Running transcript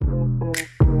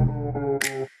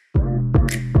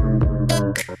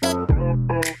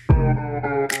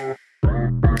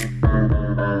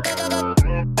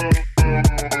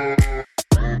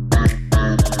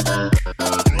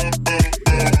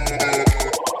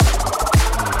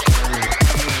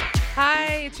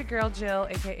girl Jill,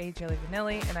 aka Jilly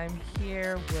Vanilli, and I'm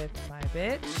here with my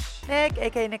bitch Nick,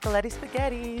 aka Nicoletti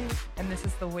Spaghetti. And this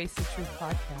is the Wasted Truth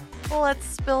podcast. Well, let's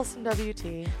spill some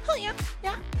WT. Oh yeah,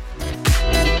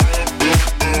 yeah.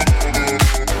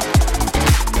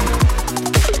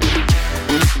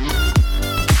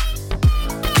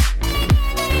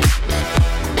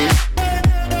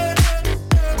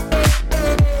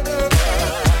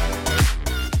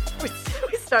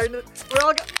 We starting it.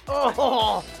 We're all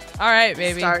All right,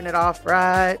 baby. starting it off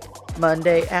right.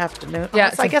 Monday afternoon.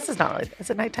 Yeah, So I guess it's not really. Is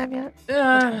it nighttime yet?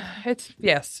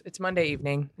 It's Monday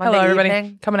evening. Monday Hello, everybody.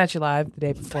 evening. Coming at you live the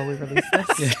day before we release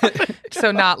this.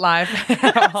 So not live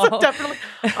at all. So definitely.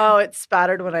 Oh, it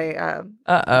spattered when I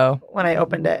when I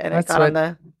opened it, and That's it got on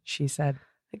the. She said.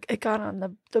 It got on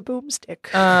the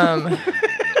boomstick.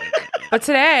 But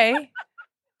today,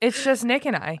 it's just Nick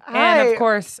and I. And Hi. of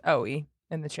course, Owie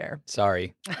in the chair.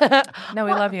 Sorry. No,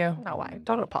 we love you. No, why?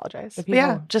 Don't apologize. The But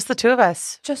yeah, people- just the two of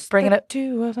us. Just Bringing the it-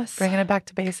 two of us. Bringing it back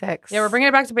to basics. Yeah, we're bringing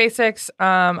it back to basics.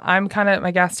 I'm kind of,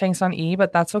 my gas tank's on E,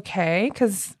 but that's okay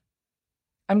because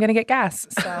I'm going to get gas.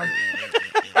 So,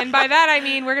 and by that, I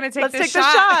mean, we're going to take Let's this take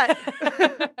shot.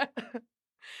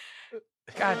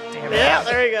 God damn it. Yeah,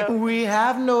 there you go. We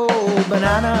have no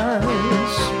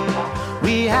bananas.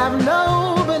 We have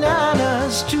no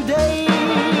bananas today.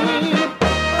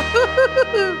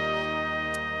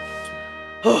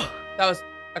 That was,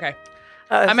 okay.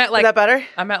 I'm at, like- Is that better?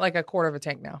 I'm at like a quarter of a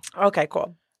tank now. Okay,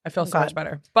 cool. I feel so God. much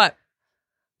better. But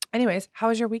anyways, how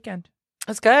was your weekend?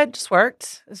 It's good. Just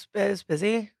worked. It was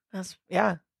busy.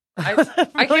 Yeah. I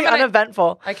really came in at-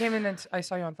 uneventful. I came in and I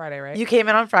saw you on Friday, right? You came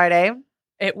in on Friday.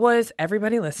 It was,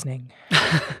 everybody listening.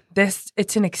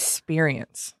 It's an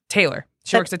experience. Taylor.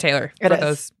 She works at Taylor. It for is.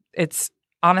 those. It's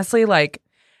honestly like,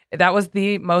 that was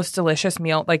the most delicious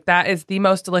meal. Like, that is the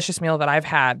most delicious meal that I've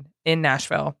had in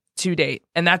Nashville to date.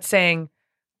 And that's saying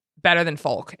better than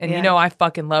Folk. And Yeah. you know, I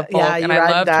fucking love Folk. Yeah, and you I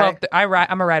ride love and 12.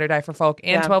 I'm a ride or die for Folk and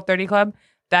Yeah. 1230 Club.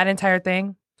 That entire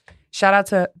thing. Shout out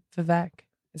to Vivek.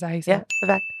 Is that how you say Yeah, it?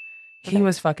 Vivek. He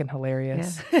was fucking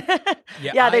hilarious.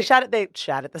 Yeah, Yeah, they sat at the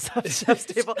chef's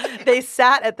table. They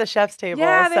sat at the chef's table.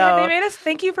 Yeah, so. they made us.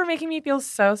 Thank you for making me feel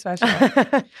so special.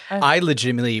 I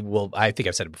legitimately I think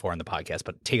I've said it before on the podcast,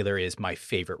 but Taylor is my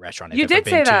favorite restaurant I've You ever did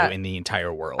been say to that. in the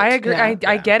entire world. I agree. Yeah.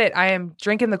 I get it. I am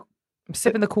I'm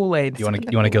sipping the Kool-Aid. You want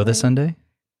to go this Sunday?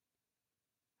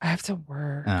 I have to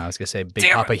work. I was gonna say Big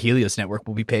Damn Papa Helios Network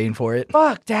will be paying for it.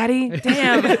 Fuck, Daddy.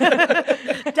 Damn.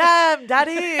 Damn,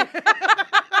 Daddy.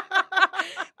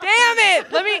 Damn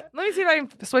it. Let me see if I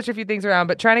can switch a few things around.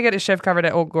 But trying to get a shift covered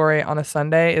at Old Glory on a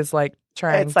Sunday is like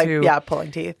trying It's like, to yeah,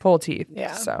 pulling teeth. pull teeth.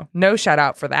 Yeah. So no shout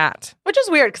out for that. Which is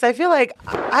weird because I feel like,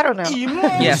 I don't know.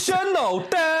 Yes. Emotional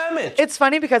damage. It's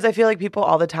funny because I feel like people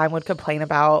all the time would complain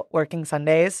about working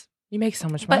Sundays. You make so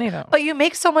much money though. But you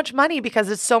make so much money because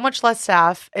it's so much less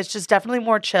staff. It's just definitely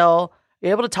more chill.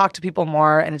 You're able to talk to people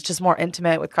more and it's just more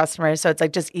intimate with customers. So it's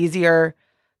like just easier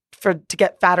to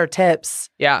get fatter tips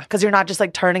Yeah. because you're not just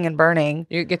like turning and burning.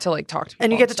 You get to like talk to people.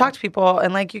 And you get to talk to people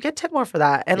and like you get tip more for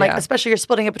that. And like Yeah. especially you're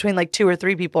splitting it between like 2 or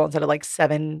 3 people instead of like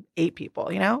 7, 8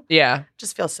 people, you know? Yeah.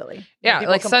 Just feels silly. Yeah,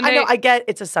 People like I Sunday- know, I get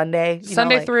it's a Sunday. you know,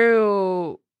 Sunday like,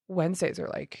 through Wednesdays are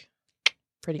like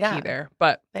pretty Yeah. key there.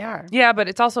 But They are. yeah, but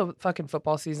it's also fucking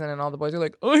football season, and all the boys are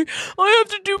like, I have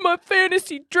to do my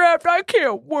fantasy draft. I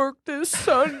can't work this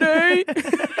Sunday.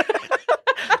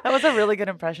 That was a really good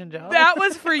impression, Joe. That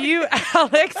was for you,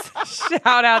 Alex.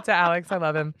 Shout out to Alex. I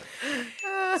love him.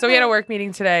 So we had a work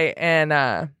meeting today,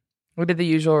 and we did the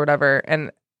usual or whatever.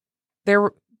 And there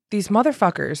were these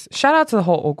motherfuckers. Shout out to the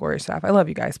whole Old Glory staff. I love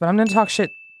you guys, but I'm going to talk shit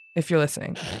if you're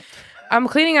listening. I'm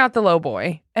cleaning out the low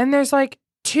boy, and there's like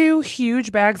 2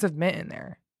 huge bags of mint in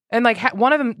there. And like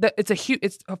one of them, it's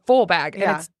a full bag, and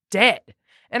Yeah. it's dead.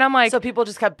 And I'm like, so people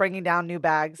just kept bringing down new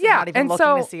bags. Yeah, And not even and looking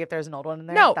so- to see if there's an old one in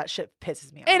there. No. That shit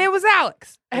pisses me off. and it was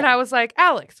Alex. And Yeah. I was like,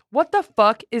 Alex, what the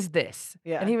fuck is this?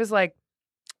 Yeah. And he was like,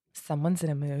 someone's in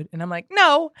a mood. And I'm like,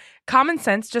 no, common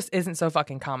sense just isn't so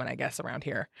fucking common, I guess, around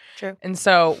here. True. And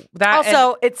so that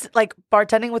Also, it's like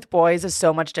bartending with boys is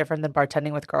so much different than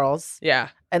bartending with girls. yeah.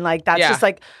 And like, that's Yeah. just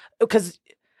like, because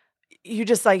you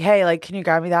just like, hey, like, can you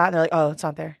grab me that? And they're like, oh, it's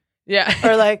not there. Yeah.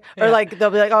 Or like, Yeah. or like,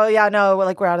 they'll be like, oh, yeah, no,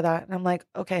 like, we're out of that. And I'm like,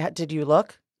 okay, did you look?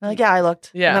 And they're like, yeah, I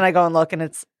looked. Yeah. And then I go and look and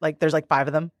it's like, there's like 5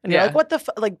 of them. And you're Yeah. like, what the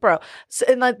like, bro. So,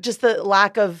 and like, just the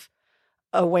lack of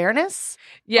awareness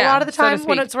Yeah. a lot of the so to time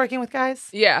when speak. it's working with guys.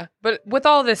 Yeah. But with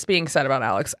all this being said about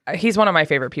Alex, he's one of my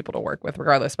favorite people to work with,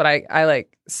 regardless. But I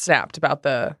like snapped about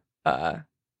the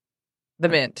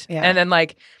mint. Yeah. And then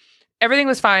like everything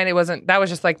was fine. That was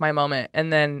just like my moment.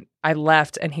 And then I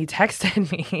left and he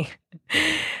texted me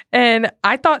and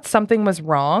I thought something was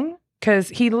wrong because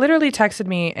he literally texted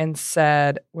me and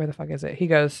said, "Where the fuck is it?" He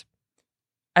goes,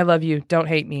 "I love you. Don't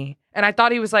hate me." And I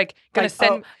thought he was like gonna Like,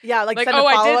 send. like like, send oh, a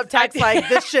I did- follow up text like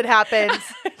this shit happens.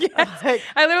 Yes. Like,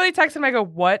 I literally texted him. I go,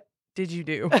 "What did you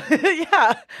do?"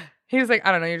 yeah, He was like,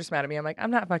 "I don't know. You're just mad at me." I'm like, "I'm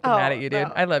not fucking mad at you, dude.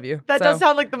 no. I love you." that So, does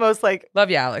sound like the most like. love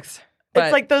you, Alex. But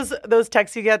It's like those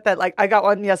texts you get that like I got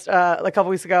one a couple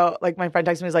weeks ago. Like my friend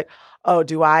texted me, was like, "Oh,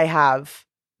 do I have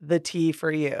the tea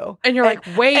for you?" and you're like,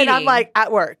 waiting. And I'm like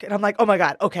at work, and I'm like, "Oh my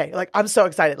god, okay!" Like I'm so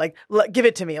excited. Like give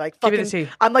it to me. Like give fucking. it the tea.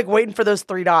 I'm like waiting for those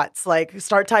 3 dots. Like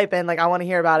start typing. Like I want to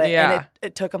hear about it. Yeah. And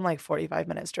it took him like 45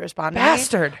 minutes to respond. To me.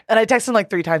 Bastard. And I texted him like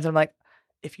 3 times. And I'm like,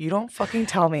 if you don't fucking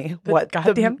tell me The what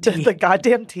goddamn tea. the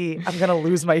goddamn tea, I'm gonna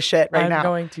lose my shit right I'm now.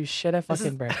 going to shit a This is-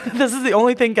 fucking brick. This is the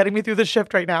only thing getting me through the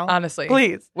shift right now. Honestly.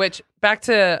 Please. Which back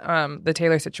to the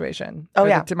Taylor situation. Oh, Or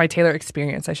yeah. to my Taylor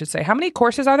experience, I should say. How many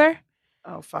courses are there?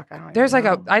 Oh fuck! I don't. There's even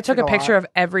like know. I took a It's picture lot. of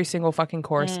every single fucking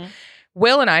course. Mhm.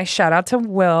 Will and I, shout out to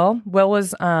Will. Will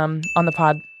was on the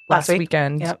pod last week?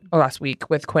 weekend. Yep. Or last week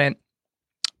with Quint.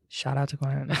 Shout out to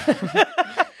Quint.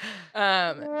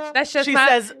 That's just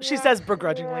she says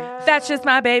begrudgingly. that's just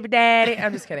my baby daddy.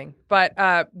 I'm just kidding. But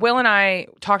Will and I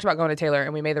talked about going to Taylor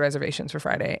and we made the reservations for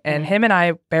Friday. And him and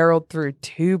I barreled through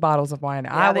 2 bottles of wine.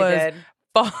 I they was did.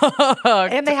 fucked.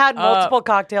 And they had up. multiple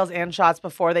cocktails and shots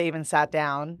before they even sat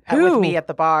down with Who? me at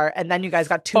the bar. And then you guys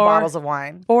got 2 For- bottles of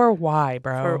wine. For why,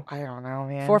 bro? I don't know,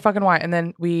 man. For fucking why. And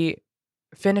then we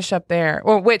finished up there.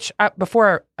 Well, which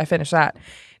before I finished that,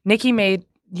 Nikki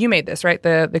you made this, right?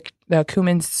 The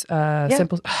Cumin's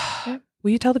simple.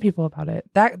 Will you tell the people about it?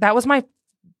 That was my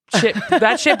shit.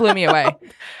 That shit blew me away.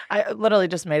 I literally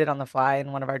just made it on the fly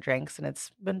in one of our drinks, and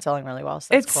it's been selling really well.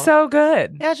 So It's that's cool. so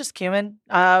good. Yeah, just cumin.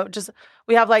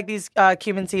 We have like these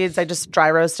cumin seeds. I just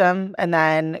dry roast them and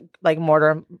then like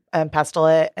mortar and pestle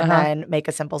it, and Uh-huh. then make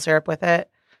a simple syrup with it.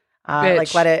 Like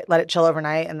Bitch. let it chill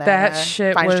overnight, and then That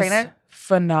shit fine was strain it.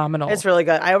 phenomenal. It's really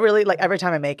good. I really like every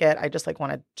time I make it. I just like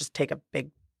want to just take a big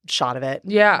shot of it.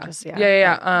 yeah. Just,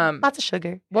 Yeah. Lots of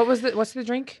sugar. What's the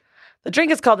drink? The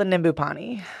drink is called the Nimbu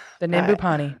Pani. The Nimbu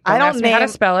Pani. I don't ask me how to name-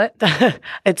 spell it.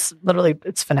 It's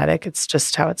phonetic. It's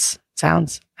just how it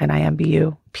sounds.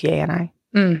 NIMBUPANI.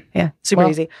 Mm. Yeah, super Well-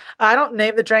 easy. I don't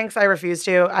name the drinks. I refuse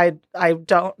to. I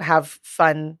don't have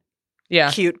fun, Yeah.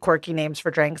 cute, quirky names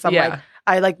for drinks. I'm Yeah. like,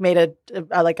 I like made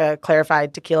a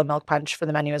clarified tequila milk punch for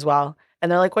the menu as well.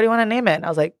 And they're like, "What do you want to name it?" And I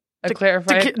was like, I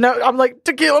clarified. No, I'm like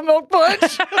tequila milk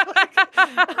punch.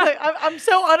 I'm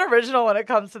so unoriginal when it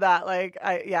comes to that. Like,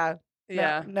 Yeah.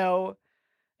 no.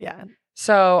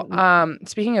 So,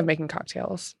 speaking of making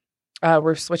cocktails,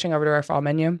 we're switching over to our fall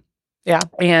menu. Yeah.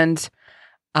 And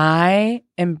I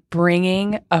am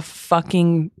bringing a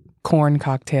fucking corn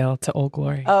cocktail to Old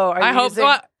Glory. Oh, I hope so.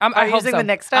 I hope using so. the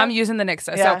Nixta? I'm using the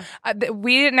Nixta. Yeah. So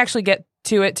we didn't actually get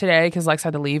to it today because Lex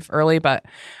had to leave early, but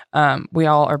we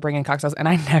all are bringing cocktails. And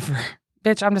I never,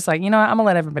 bitch, I'm just like, you know what? I'm going to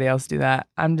let everybody else do that.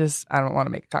 I don't want to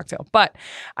make a cocktail. But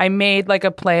I made like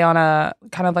a play on a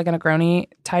kind of like a Negroni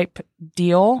type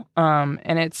deal. And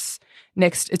it's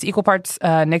mixed, it's equal parts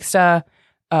Nixta,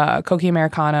 Coca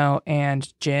Americano, and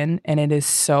gin. And it is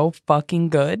so fucking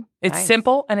good. It's Nice.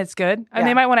 simple and it's good. And Yeah.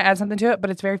 they might want to add something to it, but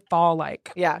it's very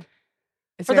fall-like. Yeah.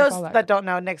 It's For very those fall-like. that don't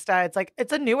know, Nixta,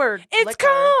 it's a newer. It's liquor.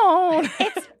 cone.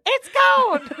 It's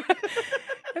cone.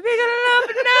 If you're gonna love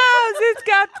it nose, it's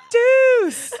got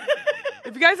juice.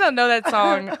 If you guys don't know that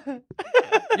song,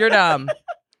 you're dumb.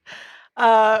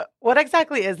 What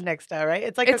exactly is Nixta? Right?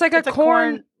 It's like a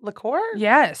corn liqueur.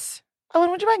 Yes. Oh,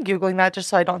 and would you mind googling that just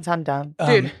so I don't sound dumb?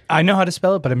 Dude. I know how to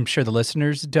spell it, but I'm sure the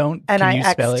listeners don't. Can you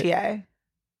spell it? NIXTA.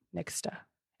 Nixta.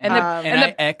 And the and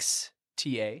the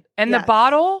NIXTA. and Yes.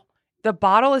 the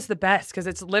bottle is the best because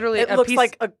it's literally It a looks piece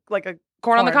like a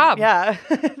corn on the cob. Yeah.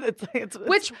 it's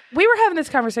Which we were having this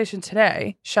conversation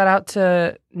today. Shout out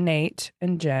to Nate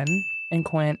and Jen and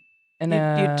Quint and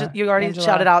you already Angela.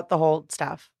 shouted out the whole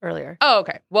staff earlier. Oh,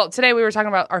 okay. Well, today we were talking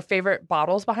about our favorite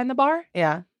bottles behind the bar.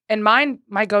 Yeah. And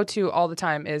my go-to all the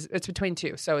time it's between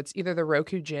 2. So it's either the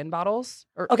Roku gin bottles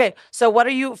or Okay. So what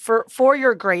are you for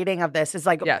your grading of this? Is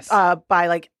like Yes. by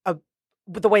like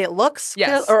the way it looks,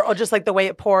 Yes. or just like the way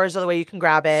it pours or the way you can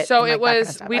grab it. So and, it like, that kind of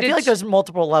was- stuff? we I did feel like there's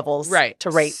multiple levels, right to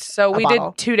rate. So a we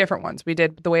bottle. did 2 different ones. We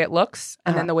did the way it looks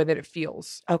and then Uh-huh. the way that it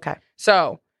feels. Okay.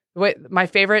 So my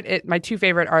 2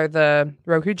 favorite are the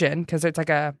Roku gin because it's like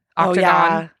a octagon. Oh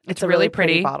yeah, It's a really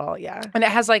pretty. bottle. Yeah. And it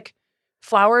has like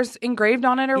flowers engraved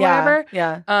on it or yeah. whatever.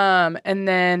 Yeah. And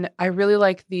then I really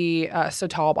like the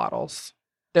Sotal bottles.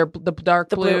 They're the dark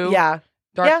The blue. Yeah.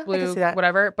 dark Yeah, I can blue, see that.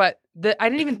 whatever. But I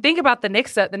didn't even think about the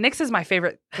Nixta. The Nixta is my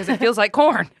favorite because it feels like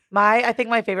corn. I think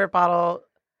my favorite bottle.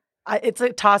 It's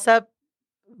a toss up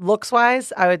looks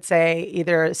wise, I would say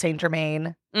either Saint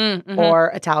Germain Mm-hmm.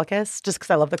 or Italicus, just because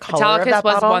I love the color of Italicus that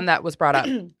was bottle. one that was brought up.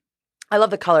 I love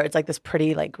the color. It's like this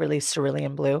pretty, like really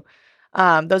cerulean blue.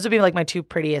 Those would be like my two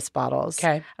prettiest bottles.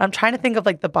 Okay. I'm trying to think of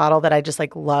like the bottle that I just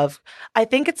like love. I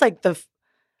think it's like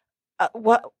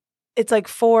it's like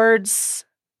Ford's,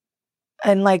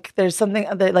 and like there's something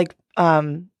that like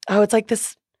it's like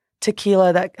this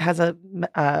tequila that has a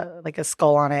like a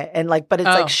skull on it, and like, but it's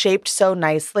like shaped so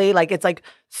nicely, like it's like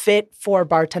fit for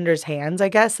bartenders' hands, I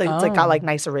guess. Like it's like got like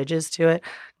nice ridges to it.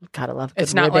 Gotta love good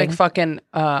It's not ribbing. like fucking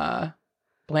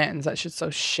Blanton's. That shit's so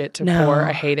shit to pour.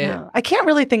 I hate it. No. I can't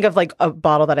really think of like a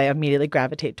bottle that I immediately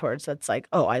gravitate towards that's like,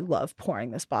 oh, I love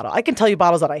pouring this bottle. I can tell you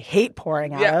bottles that I hate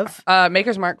pouring out of.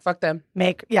 Maker's Mark, fuck them.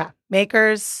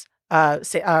 Makers,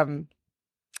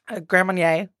 Grand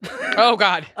Marnier. Oh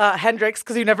God. Hendrix,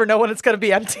 because you never know when it's going to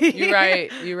be empty. You're right.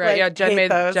 Like, Yeah, hate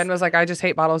those. Jen was like, I just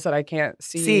hate bottles that I can't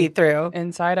See through.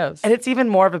 inside of. And it's even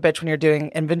more of a bitch when you're doing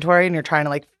inventory and you're trying to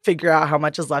like figure out how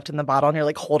much is left in the bottle, and you're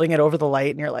like holding it over the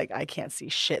light and you're like, I can't see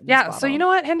shit in this Yeah, bottle. so you know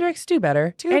what, Hendrix, do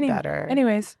better. Do better.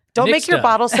 Anyways. Don't Nick's make your done.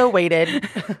 bottle so weighted,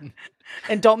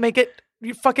 and don't make it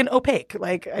fucking opaque.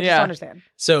 Like, I just don't understand.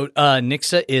 So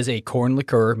Nixa is a corn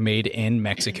liqueur made in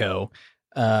Mexico.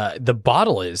 The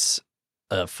bottle is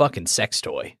a fucking sex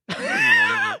toy.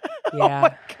 Yeah. Oh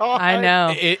my God. I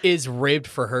know. It is ribbed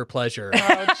for her pleasure. Oh,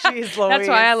 jeez, Louise. That's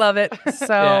why I love it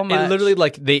so Yeah, much. it literally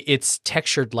like it's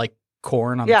textured like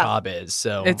corn on the cob is.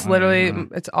 So It's literally,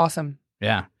 it's awesome.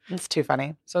 yeah. It's too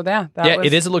funny. So yeah,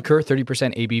 It is a liqueur,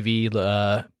 30%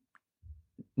 ABV.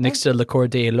 Nixa liqueur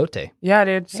de elote. Yeah,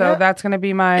 dude. So Yeah. that's gonna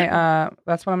be my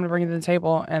that's what I'm gonna bring to the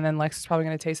table, and then Lex is probably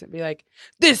gonna taste it and be like,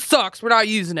 "This sucks. We're not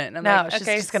using it." And I'm No, like, she's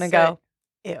okay, just gonna sick. go,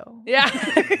 ew. Yeah.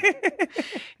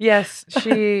 Yes,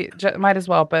 she might as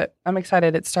well, but I'm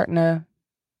excited. It's starting to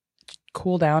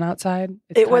cool down outside.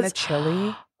 It's It kind was of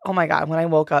chilly. Oh my God, when I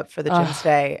woke up for the gym Ugh.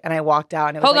 today and I walked out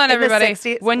and it was Hold like on, in the everybody.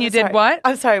 60s. When you I'm did sorry. what?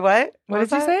 I'm sorry, what? What was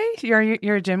did you that? say?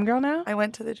 You're a gym girl now? I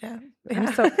went to the gym.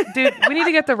 I'm so, dude, we need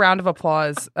to get the round of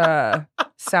applause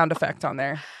sound effect on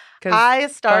there. 'Cause I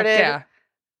started yeah.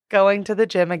 going to the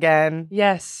gym again.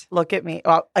 Yes. Look at me.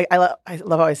 Well, I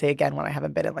love how I say again when I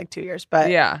haven't been in like 2 years. But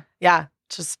Yeah.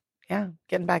 just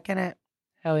getting back in it.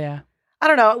 Hell yeah. I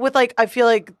don't know. With like, I feel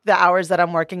like the hours that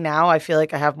I'm working now, I feel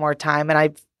like I have more time, and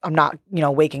I'm not,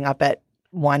 waking up at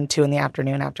 1, 2 in the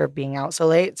afternoon after being out so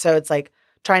late. So it's like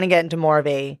trying to get into more of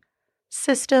a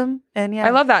system. And I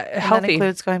love that. and that Healthy.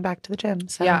 includes going back to the gym.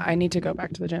 So Yeah, I need to go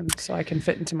back to the gym so I can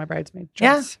fit into my bridesmaid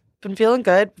Yeah. dress. been feeling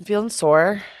good, been feeling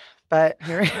sore, but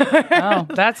here we are. Oh,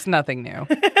 that's nothing new.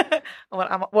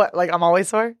 I'm always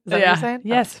sore? Is that what you're saying?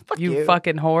 Yes. Oh, fuck you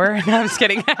fucking whore. No, I'm just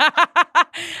kidding.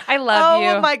 I love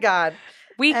Oh you. my God.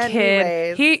 We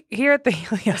Anyways. kid. Here at the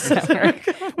Helios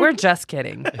Network, we're just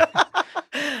kidding.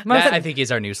 That, I think,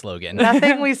 is our new slogan.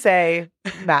 Nothing we say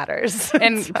matters.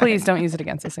 And It's fine. please don't use it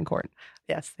against us in court.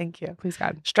 Yes, thank you. Please,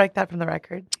 God. Strike that from the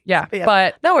record. Yeah. But yeah.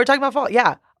 But, No, we're talking about fall.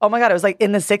 Yeah. Oh my God. It was like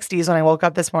in the 60s when I woke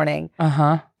up this morning,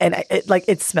 uh-huh. and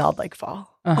it smelled like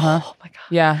fall. Uh-huh. Oh my God.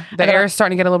 Yeah. The I don't- air is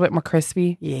starting to get a little bit more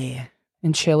crispy Yeah.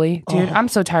 and chilly. Dude, Oh. I'm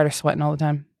so tired of sweating all the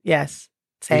time. Yes.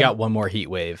 We Same. got one more heat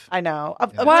wave. I know. Yeah.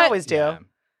 We What? always do. Yeah.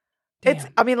 It's.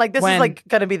 Damn. I mean, like this When? is like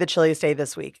going to be the chilliest day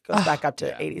this week. It goes Ugh. back up to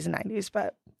Yeah. 80s and 90s,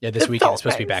 but Yeah, this It's weekend so it's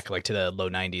supposed to be nice. back like to the low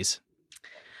 90s.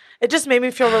 it just made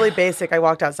me feel really basic. I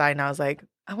walked outside and I was like,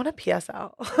 I want to PS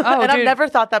out. and I've dude. never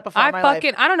thought that before in my life.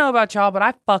 I don't know about y'all, but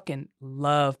I fucking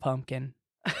love pumpkin.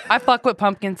 I fuck with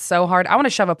pumpkin so hard. I want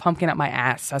to shove a pumpkin up my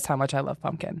ass. That's how much I love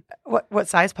pumpkin. What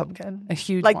size pumpkin? A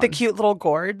huge Like the one. cute little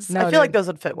gourds. No, I feel like dude. those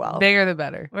would fit well. Bigger the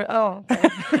better. Oh, okay.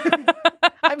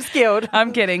 I'm skewed.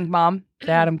 I'm kidding, Mom.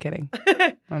 Dad, I'm kidding.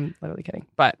 I'm literally kidding.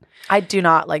 But I do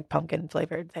not like pumpkin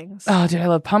flavored things. oh, dude, I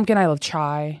love pumpkin. I love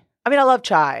chai. I mean, I love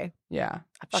chai. Yeah.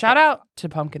 fuck Shout it. out to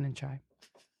pumpkin and chai.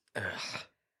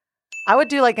 I would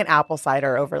do like an apple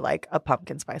cider over like a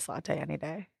pumpkin spice latte any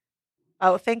day.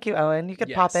 Oh, thank you, Owen. You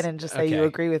could pop Yes. in and just say you Okay.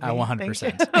 agree with me. I Thank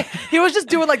 100%. you. He was just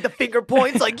doing like the finger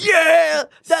points, like, yeah,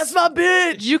 that's my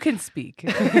bitch. You can speak.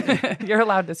 You're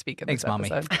allowed to speak in this Thanks,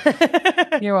 Mommy.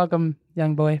 episode. You're welcome,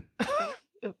 young boy.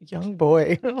 Young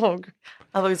boy.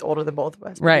 Although he's older than both of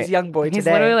us. but Right. He's young boy He's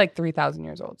today. literally like 3,000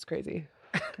 years old. It's crazy.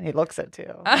 He looks it too.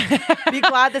 Be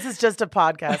glad this is just a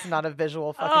podcast, not a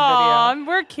visual fucking Aw,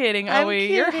 we're kidding, I'm Owie.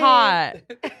 You're kidding. hot.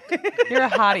 video. You're a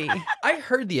hottie. I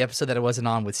heard the episode that I wasn't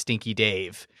on with Stinky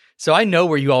Dave. So I know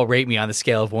where you all rate me on the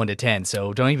scale of 1 to 10.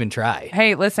 So don't even try.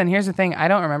 Hey, listen, here's the thing. I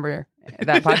don't remember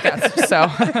that podcast.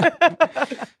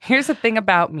 So here's the thing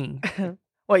about me.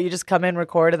 What, you just come in,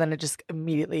 record, and then it just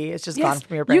immediately, it's just gone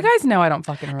from your brain? You guys know I don't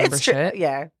fucking remember it's true. shit.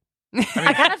 Yeah.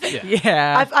 I kind of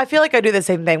Yeah. I feel like I do the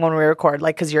same thing when we record,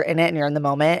 like because you're in it and you're in the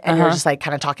moment and you're just like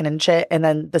kind of talking and shit, and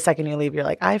then the second you leave, you're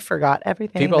like, I forgot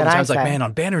everything. People all that the I time's like, said. man,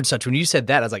 on Banner and such, when you said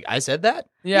that, I was like, I said that?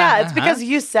 Yeah, it's because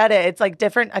you said it. It's like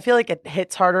different. I feel like it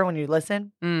hits harder when you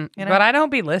listen. You know? But I don't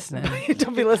be listening. You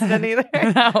don't be listening either.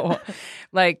 No.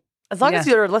 Like, As long as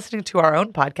you're listening to our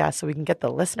own podcast, so we can get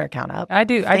the listener count up. I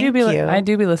do Thank be you. I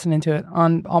do be listening to it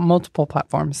on multiple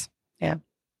platforms. Yeah.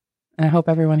 And I hope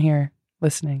everyone here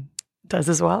listening Does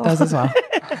as well. does as well.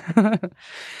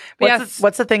 But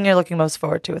What's the thing you're looking most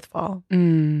forward to with fall?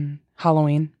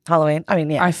 Halloween. Halloween. I mean,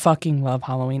 yeah. I fucking love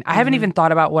Halloween. I haven't even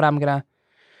thought about what I'm gonna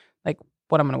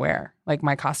wear, like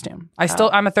my costume.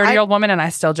 I'm a 30-year-old woman and I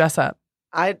still dress up.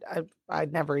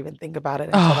 I'd never even think about it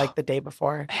until like the day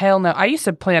before. Hell no. I used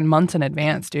to plan months in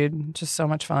advance, dude. Just so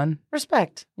much fun.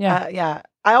 Respect. Yeah. Yeah.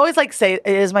 I always like say it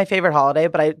is my favorite holiday,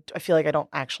 but I feel like I don't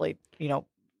actually,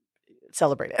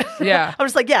 celebrate it. Yeah. I'm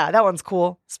just like, yeah, that one's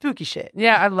cool. Spooky shit.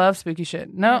 Yeah, I love spooky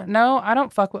shit. No, I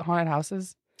don't fuck with haunted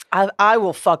houses. I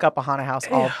will fuck up a haunted house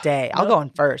all day. I'll go in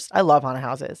first. I love haunted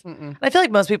houses. And I feel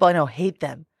like most people I know hate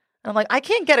them. And I'm like, I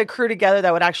can't get a crew together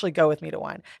that would actually go with me to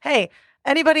one. Hey,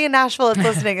 anybody in Nashville that's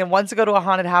listening and wants to go to a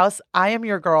haunted house, I am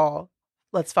your girl.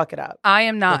 Let's fuck it up. I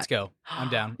am not. Let's go. I'm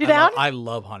down. You down? I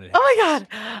love haunted houses. Oh my God.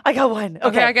 I got one.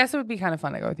 Okay, I guess it would be kind of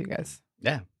fun to go with you guys.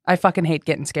 Yeah. I fucking hate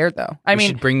getting scared though. I We mean,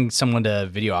 should bring someone to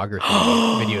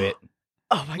videography, video it.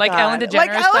 Oh my like God. Ellen DeGeneres Like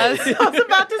Ellen, does. I was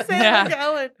about to say Yeah. like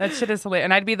Ellen. that shit is hilarious.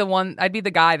 And I'd be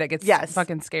the guy that gets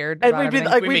fucking scared. And about we'd be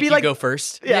everything. like, We we'd make be you like, go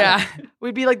first. Yeah.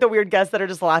 We'd be like the weird guests that are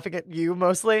just laughing at you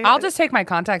mostly. I'll just take my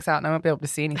contacts out and I won't be able to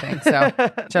see anything. So There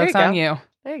joke's you on go. you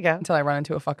There you go. until I run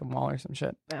into a fucking wall or some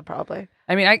shit. Yeah, probably.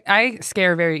 I mean, I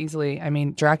scare very easily. I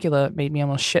mean, Dracula made me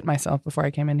almost shit myself before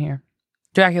I came in here.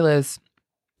 Dracula is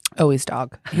always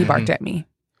dog. He barked at me.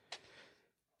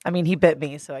 I mean, he bit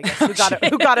me, so I guess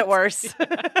who got it worse?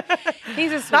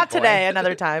 He's a sweet Not boy. today.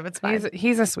 Another time. It's fine.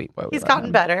 He's a sweet boy. We He's love gotten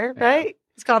him. better, right?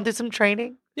 He's gone through some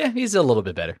training. Yeah, he's a little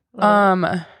bit better.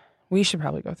 We should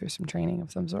probably go through some training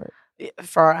of some sort.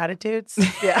 For our attitudes.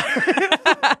 Yeah.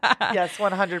 Yes,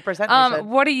 100%.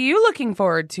 What are you looking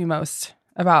forward to most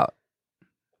about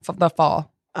the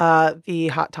fall? The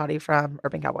hot toddy from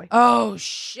Urban Cowboy. Oh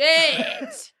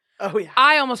shit! Oh yeah.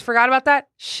 I almost forgot about that.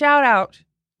 Shout out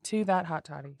to that hot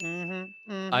toddy.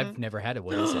 I've never had it.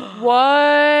 What is it?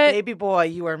 What? Baby boy,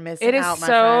 you are missing It is out, my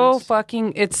so friend.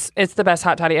 fucking. It's the best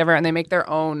hot toddy ever, and they make their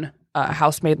own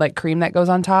house made like cream that goes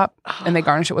on top, and they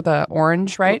garnish it with an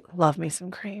orange. Right? Love me some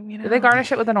cream. You know. Do they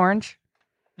garnish it with an orange?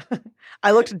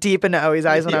 I looked deep into Oe's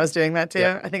eyes when I was doing that too.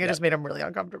 Yeah. I think it just made him really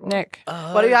uncomfortable. Nick,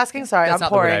 What are you asking? Sorry, That's I'm not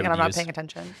the word I pouring would and I'm not use. paying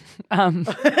attention.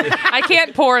 I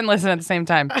can't pour and listen at the same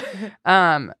time.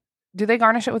 Do they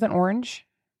garnish it with an orange?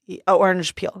 Oh,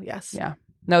 orange peel. Yes. Yeah.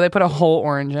 No, they put a whole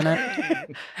orange in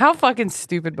it. How fucking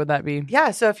stupid would that be?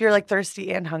 Yeah. So if you're like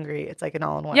thirsty and hungry, it's like an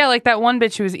all-in-one. Yeah, like that one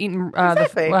bitch who was eating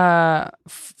Exactly. the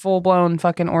full-blown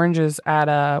fucking oranges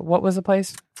at what was the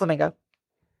place? Flamingo.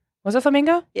 Was it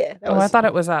Flamingo? Yeah. I thought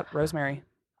it was at Rosemary.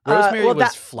 Rosemary well,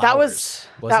 was flowers. That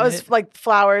was wasn't it? like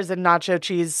flowers and nacho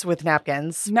cheese with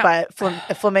napkins. No. But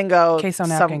Flamingo. Queso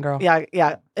napkin girl. Yeah,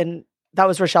 yeah. And that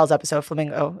was Rochelle's episode,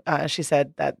 Flamingo. She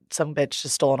said that some bitch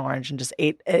just stole an orange and just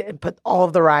ate it and put all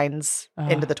of the rinds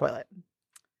into the toilet.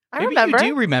 I Maybe remember.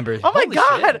 you do remember. Oh my Holy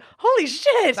God. shit. Holy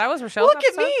shit. That was Rochelle's Look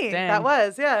at episode? me. Dang. That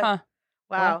was, yeah. Huh.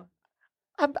 Wow.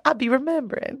 I'll be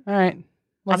remembering. All right.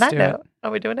 On Let's that do note, are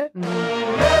we doing it?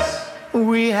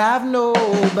 We have no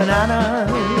bananas.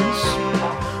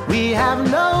 We have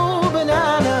no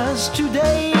bananas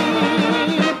today.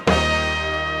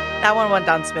 That one went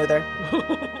down smoother.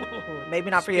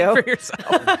 Maybe not for you. For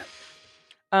yourself.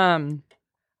 I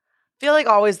feel like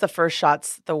always the first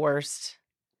shot's the worst.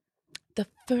 The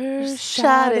first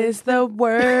shot is the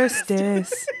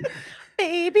worstest.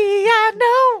 Baby, I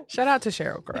know. Shout out to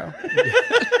Sheryl Crow.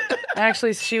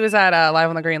 Actually, she was at Live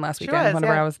on the Green last She weekend was,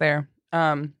 whenever yeah. I was there.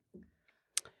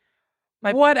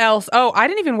 What else? Oh, I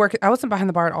didn't even work. I wasn't behind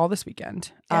the bar at all this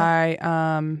weekend. Yeah.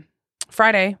 I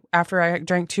Friday, after I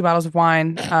drank 2 bottles of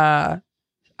wine, I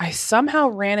somehow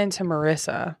ran into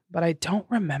Marissa, but I don't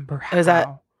remember how. Was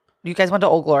that- You guys went to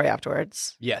Old Glory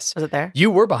afterwards. Yes. Was it there? You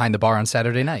were behind the bar on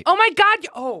Saturday night. Oh my God.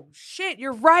 Oh shit.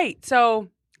 You're right. So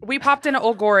we popped into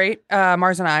Old Glory,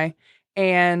 Mars and I,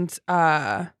 and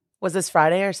Was this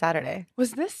Friday or Saturday?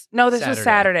 was this? No, this was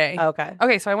Saturday. Okay.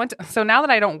 Okay, so I went to, so now that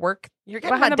I don't work You're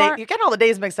getting behind my the bar. You're getting all the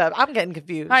days mixed up. I'm getting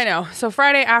confused. I know. So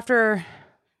Friday after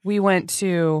we went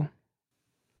to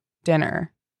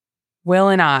dinner, Will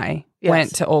and I Yes.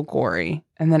 went to Old Glory.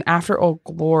 And then after Old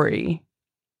Glory,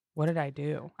 What did I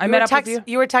do? I met up with you.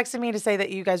 You were texting me to say that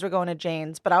you guys were going to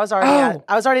Jane's, but I was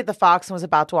already at the Fox and was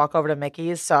about to walk over to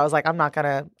Mickey's. So I was like, I'm not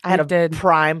gonna. I had a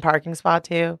prime parking spot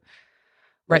too,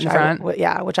 right in front.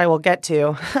 Which I will get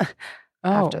to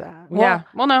after that.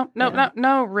 Well,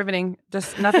 no riveting.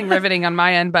 Just nothing riveting on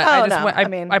my end. But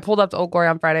I pulled up to Old Glory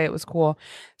on Friday. It was cool.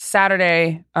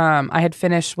 Saturday, I had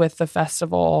finished with the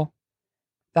festival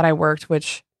that I worked,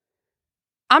 which.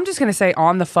 I'm just going to say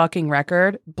on the fucking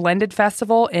record, Blended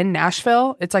Festival in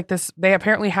Nashville. It's like this. They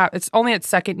apparently have, it's only its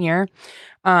second year.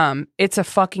 It's a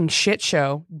fucking shit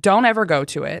show. Don't ever go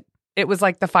to it. It was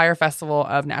like the Fire Festival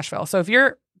of Nashville. So if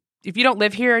you don't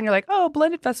live here and you're like, oh,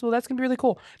 Blended Festival, that's going to be really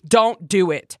cool. Don't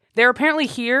do it. They're apparently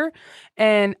here.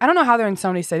 And I don't know how they're in so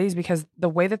many cities because the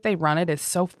way that they run it is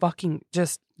so fucking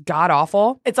just god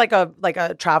awful. It's like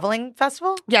a traveling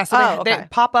festival? Yeah. So they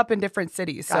pop up in different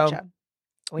cities. Gotcha. So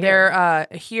weird. They're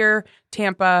here,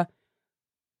 Tampa,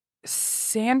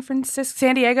 San Francisco,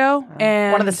 San Diego,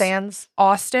 and one of the Sands,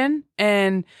 Austin.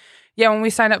 And yeah, when we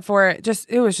signed up for it,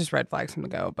 it was just red flags from the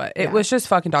go, but it was just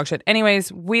fucking dog shit.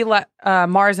 Anyways, we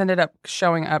Mars ended up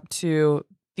showing up to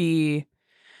the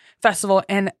festival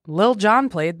and Lil Jon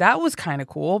played. That was kind of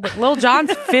cool, but Lil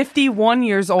Jon's 51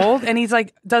 years old and he's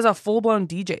like does a full-blown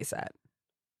DJ set.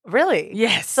 Really?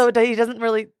 Yes. So he doesn't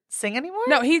really sing anymore?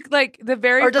 No, he like the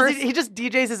very first... he just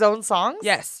DJs his own songs?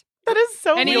 Yes. That is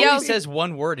so And he only says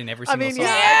one word in every single song.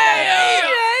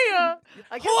 Yeah.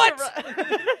 What?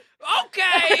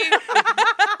 Okay.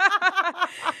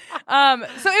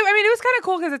 So it was kind of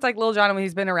cool because it's like Lil Jon when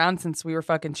he's been around since we were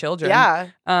fucking children. Yeah.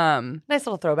 Nice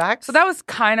little throwback. So that was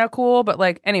kind of cool, but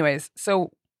like anyways,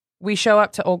 so we show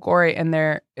up to Old Glory and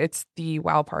it's the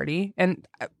WoW party. And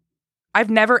I've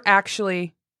never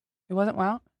actually... It wasn't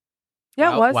WoW?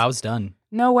 Yeah, it was. WoW's done.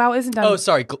 No, WoW isn't done. Oh,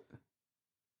 sorry.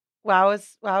 WoW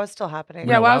is still happening.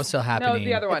 Yeah, WoW's still happening. No,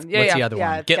 the other one. What's the other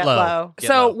one? Get Low.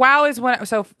 WoW is when.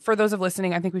 So for those of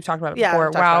listening, I think we've talked about it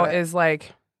before. WoW is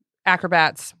like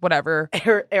acrobats, whatever.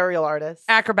 Aerial artists.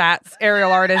 Acrobats,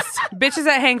 aerial artists, bitches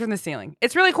that hang from the ceiling.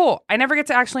 It's really cool. I never get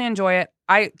to actually enjoy it.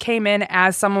 I came in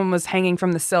as someone was hanging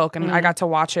from the silk, and I got to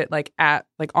watch it like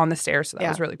on the stairs. So that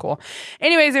was really cool.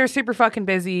 Anyways, they were super fucking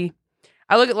busy.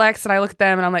 I look at Lex and I look at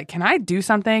them and I'm like, can I do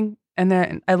something? And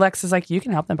then Lex is like, you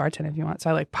can help them bartend if you want. So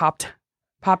I like popped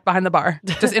behind the bar,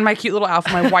 just in my cute little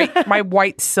outfit, my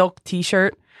white silk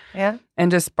t-shirt. Yeah.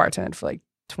 And just bartended for like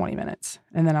 20 minutes.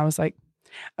 And then I was like,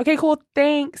 okay, cool.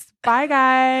 Thanks. Bye,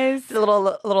 guys. A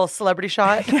little celebrity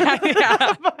shot. Yeah.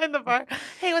 Behind the bar.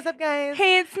 Hey, what's up, guys?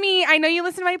 Hey, it's me. I know you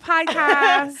listen to my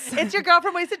podcast. It's your girl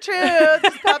from Wasted Truth.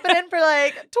 Just popping in for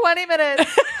like 20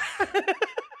 minutes.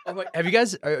 Have you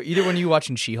guys, are either one of you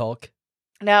watching She-Hulk?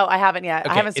 No, I haven't yet.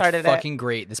 Okay, I haven't started it's fucking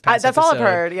great. This past that's episode, all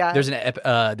I've heard, yeah.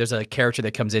 There's a character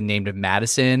that comes in named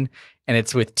Madison, and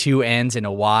it's with 2 N's and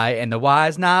a Y, and the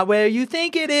Y's not where you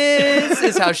think it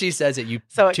is how she says it.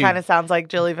 So it kind of sounds like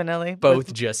Jilly Vanilli.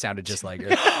 Both just sounded just like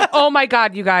her. Oh my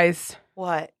God, you guys.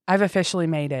 What? I've officially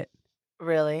made it.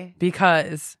 Really?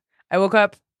 Because I woke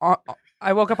up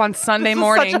on Sunday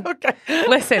morning.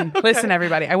 Listen,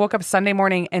 everybody. I woke up Sunday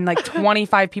morning and like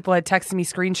 25 people had texted me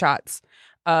screenshots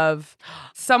of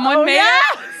someone made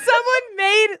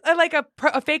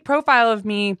a fake profile of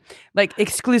me, like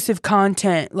exclusive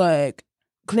content, like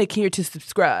click here to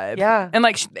subscribe. Yeah. And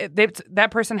like that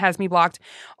person has me blocked.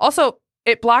 Also,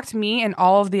 it blocked me and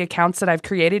all of the accounts that I've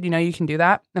created. You know, you can do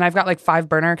that. And I've got like 5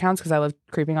 burner accounts because I love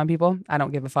creeping on people. I don't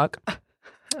give a fuck.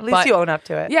 At least you own up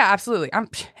to it. Yeah, absolutely.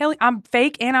 I'm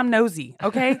fake and I'm nosy,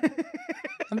 okay?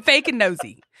 I'm fake and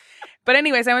nosy. But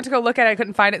anyways, I went to go look at it. I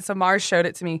couldn't find it, so Mars showed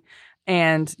it to me.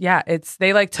 And yeah,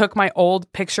 they like took my old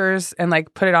pictures and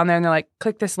like put it on there and they're like,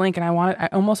 click this link. And I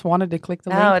almost wanted to click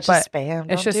the link. No, it's just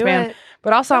spam. It's just spam.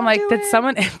 But also I'm like, did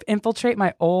someone infiltrate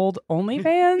my old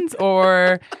OnlyFans?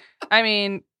 Or, I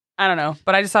mean... I don't know,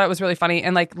 but I just thought it was really funny.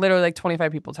 And like literally like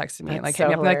 25 people texted me and like hit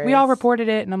me up. Like, we all reported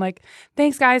it. And I'm like,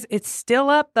 thanks guys. It's still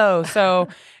up though. So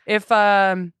if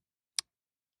I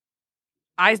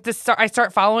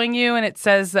start following you and it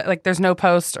says that like there's no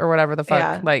post or whatever the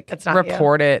fuck, like it's not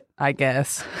report it, I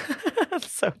guess.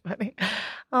 That's so funny.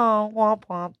 Oh, womp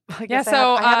womp. Yeah,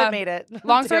 so I haven't made it.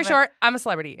 Long story short, I'm a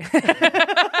celebrity.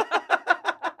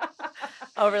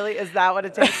 Oh, really? Is that what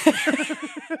it takes?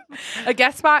 A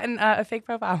guest spot and a fake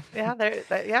profile. Yeah,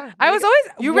 yeah. I was always...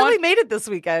 You really made it this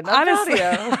weekend. Honestly.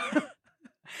 I'm proud of you.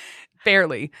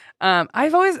 Barely. I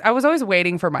was always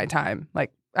waiting for my time.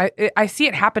 Like, I see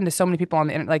it happen to so many people on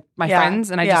the internet, like my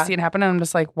friends, and I just see it happen, and I'm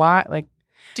just like, why? Like,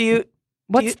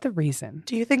 what's the reason?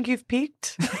 Do you think you've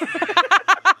peaked?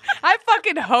 I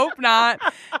fucking hope not.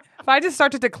 If I just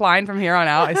start to decline from here on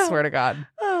out, I swear to God.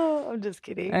 Oh, I'm just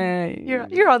kidding. Hey.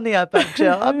 You're on the up,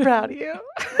 Jill. I'm proud of you.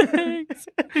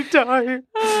 Anytime.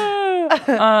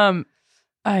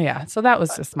 Oh yeah. So that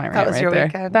was just my rant That was right your there.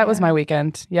 weekend, That was yeah. my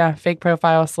weekend. Yeah. Fake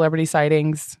profile, celebrity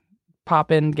sightings,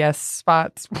 pop in guest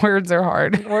spots. Words are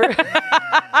hard.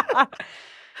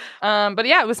 But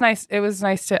yeah, it was nice. It was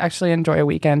nice to actually enjoy a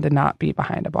weekend and not be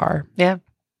behind a bar. Yeah,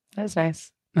 that was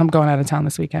nice. I'm going out of town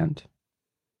this weekend.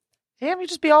 Damn, you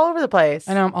just be all over the place.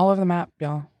 I know I'm all over the map,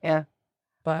 y'all. Yeah.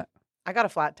 But I got a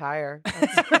flat tire.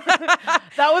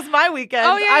 That was my weekend.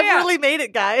 Oh, yeah, I've yeah. really made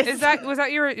it, guys. was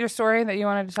that your story that you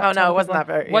wanted to talk Oh, about? no, it wasn't that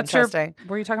very interesting.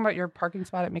 Were you talking about your parking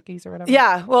spot at Mickey's or whatever?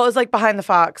 Yeah, well, it was like behind the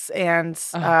Fox, and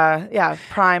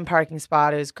prime parking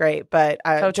spot. It was great, but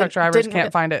Tow truck drivers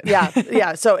can't find it.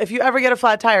 yeah. So if you ever get a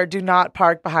flat tire, do not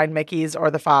park behind Mickey's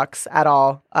or the Fox at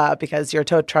all, because your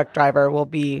tow truck driver will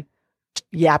be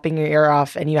yapping your ear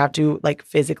off, and you have to like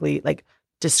physically like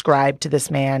describe to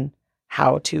this man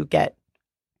how to get.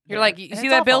 You're like, you And see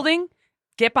it's that awful. building?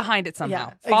 Get behind it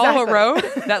somehow. Yeah, Follow exactly. a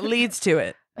road that leads to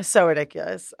it. So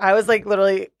ridiculous. I was like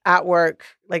literally at work,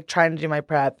 like trying to do my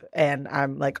prep, and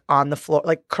I'm like on the floor,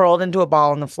 like curled into a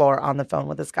ball on the floor on the phone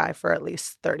with this guy for at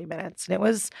least 30 minutes. And it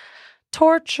was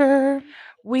torture.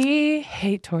 We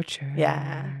hate torture.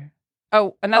 Yeah.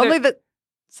 Oh, another. Only the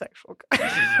sexual.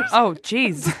 Oh,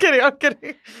 jeez. Just kidding. I'm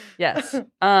kidding. Yes.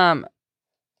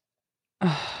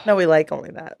 No, we like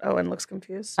only that. Owen looks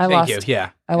confused. I Thank lost. you.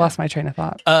 Yeah. I lost my train of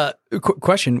thought.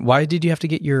 Question: why did you have to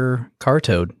get your car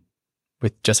towed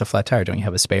with just a flat tire? Don't you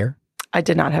have a spare? I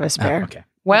did not have a spare, Okay.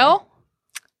 Well,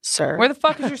 sir. where the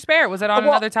fuck is your spare? Was it on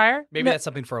Well, another tire? Maybe No. that's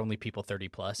something for only people 30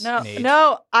 plus. No, in age.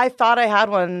 no, I thought I had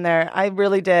one in there. I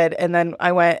really did. And then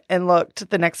I went and looked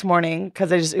the next morning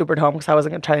because I just Ubered home because I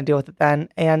wasn't going to try to deal with it then.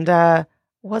 And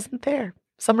wasn't there.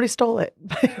 Somebody stole it.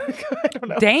 I don't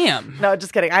know. Damn. No,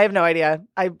 just kidding. I have no idea.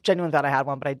 I genuinely thought I had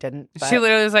one, but I didn't. But She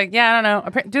literally was like, "Yeah, I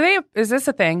don't know. Do they? Is this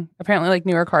a thing? Apparently, like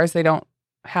newer cars, they don't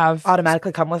have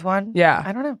automatically come with one? Yeah.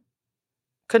 I don't know.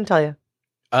 Couldn't tell you.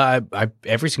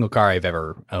 Every single car I've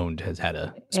ever owned has had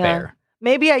a spare.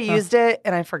 Maybe I used it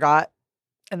and I forgot.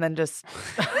 And then just.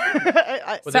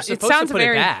 Well, they're It supposed sounds to put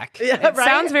very- it back. Yeah, It right?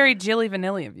 sounds very Jilly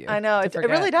Vanilli of you. I know. to It forget.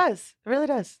 really does. It really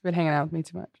does. You've been hanging out with me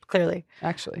too much, Clearly.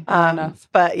 actually. Not enough.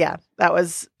 But yeah, that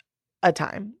was a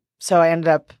time. So I ended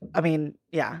up, I mean,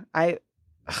 yeah, I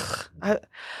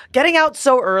getting out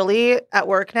so early at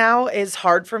work now is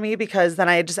hard for me because then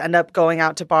I just end up going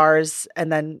out to bars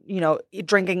and then,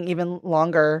 drinking even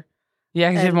longer. Yeah,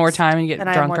 because you have and- more time and you get And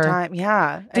I have drunker. more time.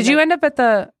 Yeah. Did you end up at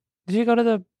Did you go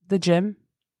to the gym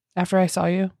after I saw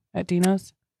you at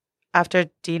Dino's? after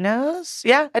Dino's?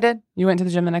 Yeah, I did. You went to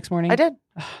the gym the next morning? I did.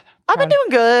 Ugh, I've been proud- doing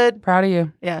good. Proud of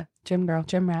you. Yeah. Gym girl,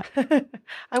 gym rat.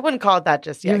 I wouldn't call it that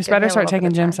just yet. You Give me better a start little bit taking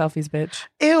of gym time. selfies, bitch.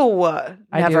 Ew. I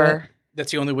do Never.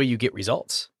 That's the only way you get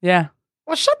results. Yeah.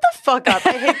 Well, shut the fuck up.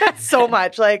 I hate that so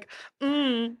much. Like,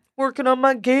 working on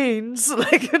my gains.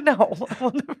 Like, no, I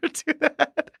will never do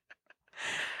that.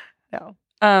 No.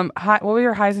 What were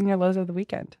your highs and your lows of the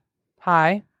weekend?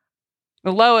 High.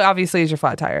 The low obviously is your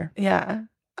flat tire. Yeah.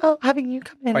 Oh, having you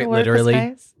come in Quite to work was literally.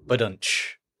 nice.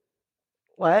 Badunch.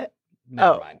 What?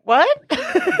 Never Oh, mind. what?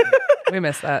 We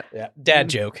missed that. Yeah. Dad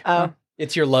joke. Oh,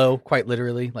 It's your low, quite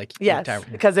literally. Like yes, your tire-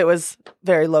 because it was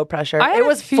very low pressure. I had It a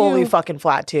was few- fully fucking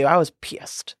flat too. I was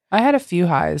pissed. I had a few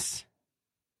highs.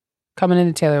 Coming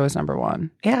into Taylor was number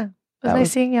one. Yeah, it was That nice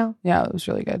was- seeing y'all. Yeah, it was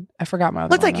really good. I forgot my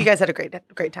other Looked one, like you though. guys had a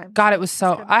great time. God, it was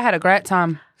so. good. I had a great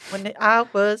time. When I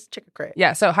was chicken crit.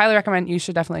 Yeah, so highly recommend. You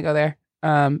should definitely go there.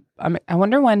 I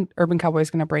wonder when Urban Cowboy is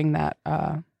going to bring that.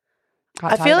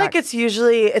 Hot I tie feel like back.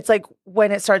 it's like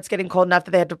when it starts getting cold enough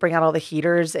that they have to bring out all the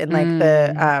heaters and like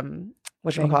the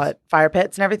whatchamacallit, fire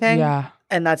pits and everything. Yeah.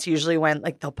 And that's usually when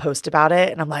like they'll post about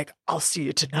it and I'm like, I'll see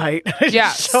you tonight.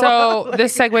 Yeah. Show So up,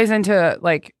 this like- segues into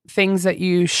like things that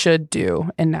you should do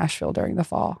in Nashville during the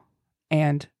fall.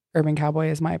 And Urban Cowboy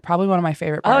is probably one of my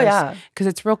favorite bars. Oh yeah. Because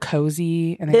it's real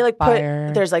cozy and They got like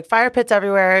fire. there's like fire pits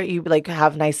everywhere. You like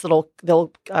have nice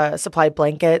they'll supply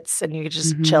blankets and you can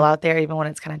just Mhm. chill out there even when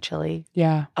it's kind of chilly.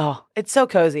 Yeah. Oh, it's so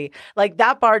cozy. Like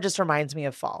that bar just reminds me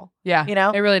of fall. Yeah. You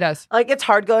know? It really does. Like it's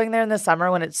hard going there in the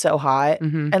summer when it's so hot.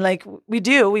 Hmm. And like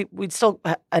we'd still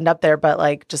end up there, but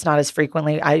like just not as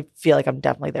frequently. I feel like I'm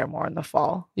definitely there more in the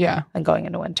fall Yeah. than going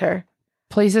into winter.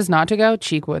 Places not to go,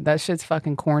 Cheekwood. That shit's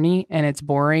fucking corny and it's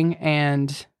boring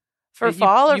and For You-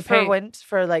 fall or you for pay- winter,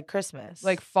 for like Christmas?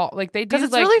 like fall. Like they do because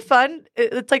it's like, really fun.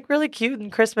 It's like really cute.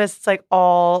 And Christmas, it's like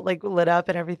all like lit up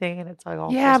and everything, and it's like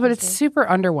all yeah, but it's Christmassy. super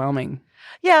underwhelming.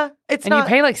 yeah, it's And not. you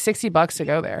pay like $60 to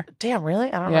go there. damn, really?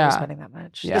 I don't Yeah. remember spending that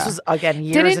much. Yeah. This was again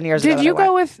years and years ago. Did that you I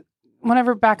go went. with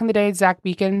whenever back in the day, Zach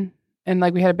Beacon, and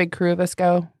like we had a big crew of us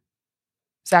go?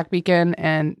 Zach Beacon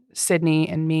and Sydney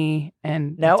and me.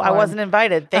 And No, I wasn't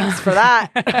invited. Thanks for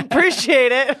that.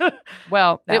 Appreciate it.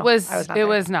 Well, No, it was I was not it there.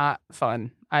 was not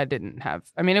fun. I didn't have.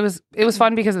 I mean, it was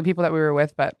fun because of the people that we were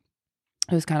with, but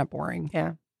it was kind of boring.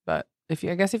 Yeah. But I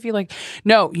guess if you like,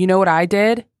 no, you know what I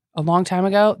did a long time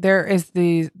ago?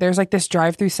 There's like this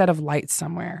drive-through set of lights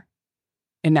somewhere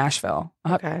in Nashville.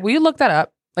 Okay. Will you look that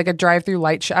up? Like a drive-through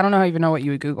light. I don't even know what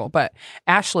you would Google, but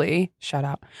Ashley, shout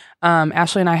out.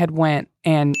 Ashley and I had went,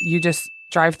 and you just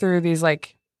drive through these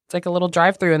like it's like a little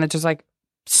drive-through, and it's just like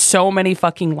so many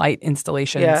fucking light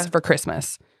installations for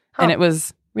Christmas, and it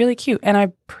was really cute. And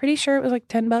I'm pretty sure it was like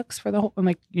 $10 for the whole. And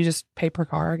like you just pay per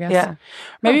car, I guess. Yeah.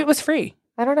 Maybe it was free.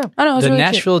 I don't know. I don't know. It was The really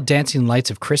Nashville Dancing Lights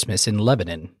of Christmas in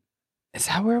Lebanon. cute. Is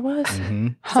that where it was? Mm-hmm.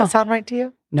 Does that sound right to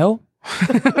you? No.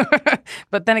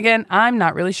 But then again, I'm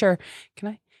not really sure. Can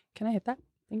I hit that?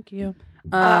 Thank you.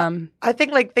 I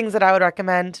think like things that I would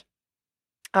recommend.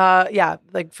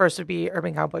 Like first would be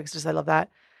Urban Cowboy because I love that.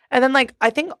 And then like I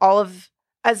think all of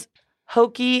as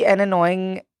hokey and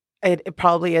annoying it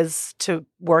probably is to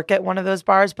work at one of those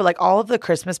bars, but like all of the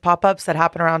Christmas pop-ups that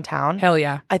happen around town, hell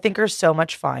yeah. I think are so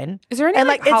much fun. Is there any And,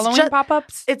 like like, it's Halloween just-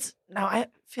 pop-ups? I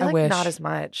feel I like wish. not as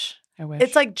much. I wish.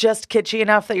 It's like just kitschy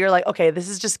enough that you're like, okay, this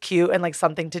is just cute and like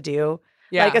something to do.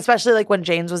 yeah, Like especially like when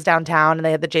Jane's was downtown and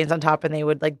they had the Jane's on top and they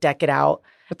would like deck it out.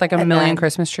 with like a and million then-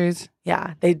 Christmas trees.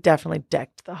 Yeah, they definitely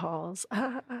decked the halls.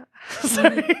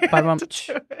 Sorry. Bum-bum.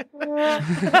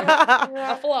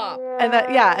 A flop.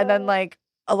 And then like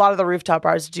a lot of the rooftop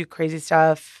bars do crazy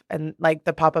stuff, and like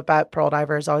the pop up at Pearl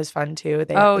Diver is always fun too.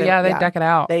 They deck it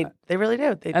out. They really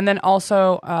do. And then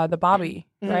also the Bobby,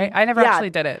 right? I never Yeah.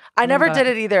 actually did it. I never did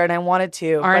it either, and I wanted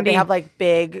to. But R&D. they have like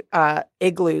big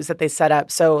igloos that they set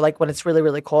up. So like when it's really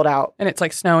really cold out, And it's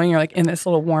like snowing. You're like in this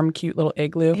little warm, cute little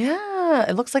igloo. yeah,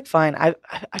 it looks like fun. I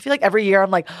feel like every year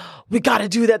I'm like, we got to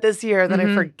do that this year, and then I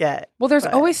Mhm. forget. Well, there's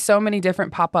But- always so many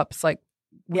different pop-ups, like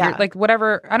weird, Yeah. like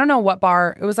whatever. I don't know what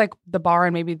bar. It was like the bar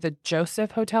in maybe the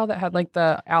Joseph Hotel that had like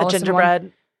the The Alice in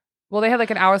gingerbread. Well, they had like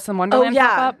an Alice in Oh Wonderland yeah.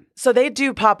 pop-up. So they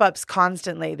do pop-ups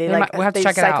constantly. They We like might- we'll have to they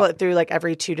check it cycle out. it through like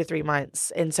every 2 to 3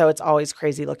 months. And so it's always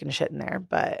crazy looking shit in there.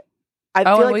 But I Oh,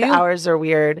 feel and like the will you- hours are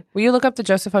weird. Will you look up the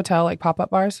Joseph Hotel like pop-up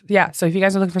bars? Yeah. So if you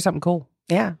guys are looking for something cool,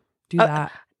 Yeah. do Uh,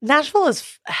 that Nashville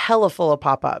is hella full of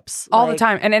pop-ups. all the Like,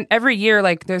 time. And then every year,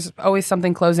 like there's always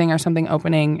something closing or something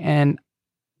opening, and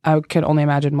I could only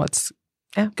imagine what's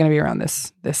Yeah. going to be around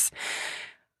this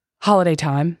holiday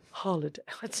time. Holiday.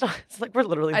 It's not. It's like we're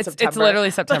literally in It's September. literally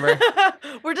September.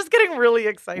 We're just getting really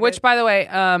excited. Which, by the way,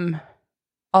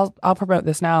 I'll promote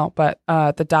this now, but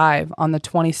the dive on the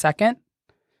 22nd.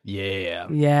 Yeah.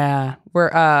 Yeah,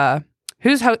 we're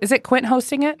is it Quint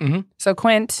hosting it? Mhm. So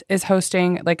Quint is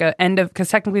hosting like a end of, because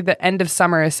technically the end of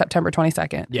summer is September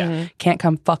 22nd. Yeah. Mhm. Can't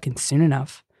come fucking soon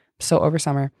enough. So over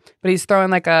summer, but he's throwing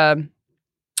like a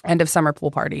end of summer pool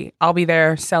party. I'll be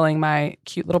there selling my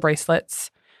cute little bracelets.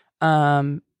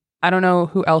 I don't know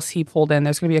who else he pulled in.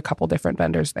 There's going to be a couple different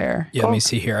vendors there. Yeah, let me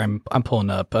see here. I'm pulling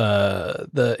up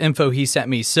the info he sent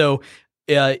me. So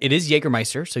it is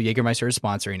Jägermeister. So Jägermeister is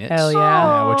sponsoring it. Hell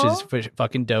yeah. Which is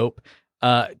fucking dope.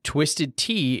 Twisted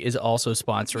Tea is also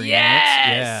sponsoring it.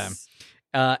 Yes!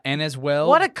 Yeah. And as well.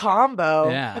 What a combo.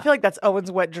 Yeah. I feel like that's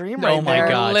Owen's wet dream right Oh my there.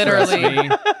 God. Literally.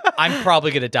 trust me. I'm probably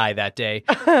going to die that day.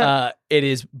 It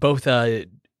is both.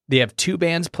 They have 2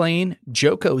 bands playing.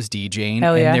 Joko's DJing.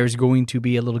 Hell yeah. And there's going to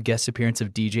be a little guest appearance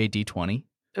of DJ D20.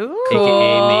 Ooh.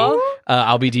 AKA me. Cool.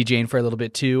 I'll be DJing for a little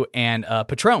bit too, and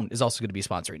Patron is also going to be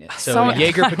sponsoring it. So, So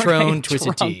Jaeger, I'm Patron, getting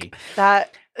Twisted drunk. Tea.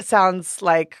 That sounds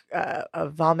like a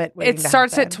vomit waiting It to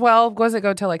starts happen. at 12. Does it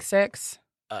go till like 6?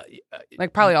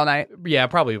 Like probably all night. Yeah,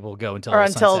 probably will go until or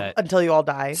sunset. until you all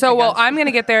die. So, I well, guess. I'm going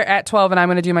to get there at 12 and I'm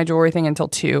going to do my jewelry thing until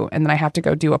 2. And then I have to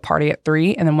go do a party at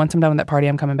 3. And then once I'm done with that party,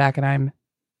 I'm coming back and I'm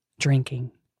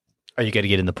drinking. Are you going to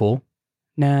get in the pool?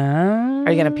 No.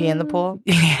 Are you gonna pee in the pool?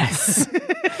 Yes.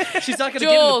 She's not going to get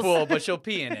in the Jules. pool, but she'll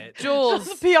pee in it. Jules.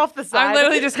 Just pee off the side. I'm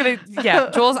literally just going to, yeah.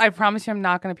 Jules, I promise you I'm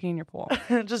not going to pee in your pool.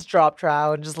 just drop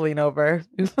trow and just lean over.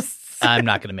 Oops. I'm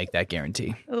not going to make that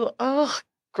guarantee. Oh,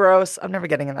 gross! I'm never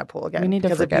getting in that pool again. We need to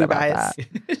because of forget you about guys.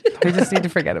 that. We just need to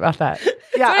forget about that.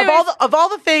 Yeah, So of all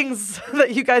the things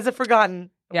that you guys have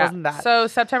forgotten, it Yeah. wasn't that. So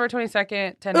September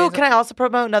 22nd, 10 Ooh, days. can I also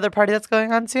promote another party that's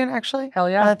going on soon? Actually, Hell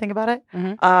Now that yeah. I think about it,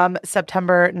 Mhm.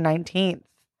 September 19th,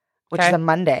 which is Okay. a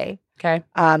Monday. Okay.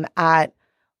 At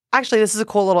actually, this is a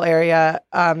cool little area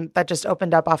that just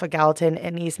opened up off of Gallatin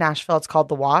in East Nashville. It's called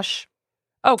The Wash.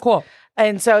 Oh, cool.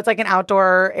 And so it's like an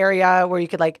outdoor area where you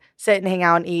could like sit and hang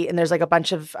out and eat. And there's like a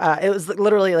bunch of, it was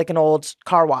literally like an old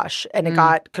car wash and it Mm.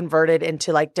 got converted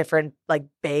into like different like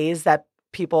bays that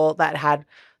people that had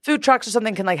food trucks or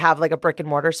something can like have like a brick and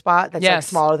mortar spot that's like Yes.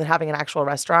 smaller than having an actual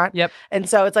restaurant. Yep. And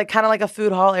so it's like kind of like a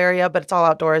food hall area, but it's all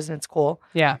outdoors and it's cool.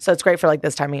 Yeah. So it's great for like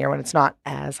this time of year when it's not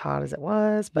as hot as it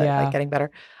was, but Yeah. like getting better.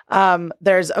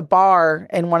 There's a bar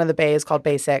in one of the bays called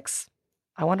Bay 6.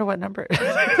 I wonder what number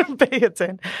bay it's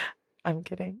in. I'm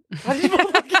kidding. Why did you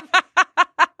both look at me?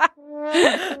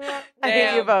 I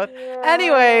hate you Damn. both.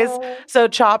 Anyways, so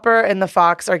Chopper and the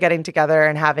Fox are getting together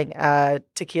and having a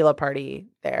tequila party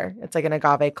there. It's like an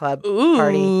agave club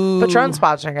party. Patron's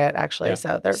sponsoring it actually, Yeah.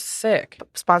 so they're Sick.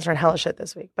 sponsoring hella shit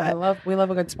this week. We But love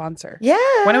a good sponsor. yeah,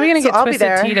 When are we gonna so get I'll be Twisted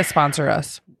there. Tea to sponsor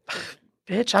us?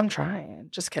 Bitch, I'm trying.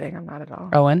 Just kidding. I'm not at all.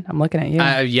 Owen, I'm looking at you.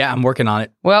 Yeah, I'm working on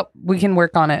it. Well, we can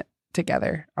work on it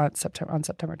together on September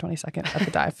 22nd at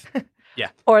the Dive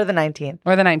Or the 19th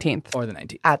or the 19th. Or the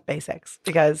 19th. at Bay 6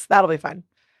 because that'll be fun.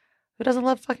 Who doesn't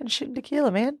love fucking shooting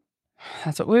tequila, man?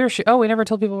 That's what we were shooting. Oh, we never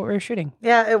told people what we were shooting.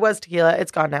 Yeah, it was tequila.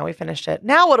 It's gone now. We finished it.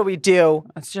 Now what do we do?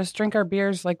 Let's just drink our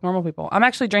beers like normal people. I'm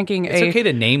actually drinking It's a okay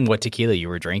to name what tequila you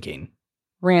were drinking.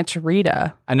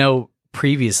 Rancherita. I know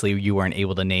previously you weren't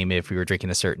able to name if we were drinking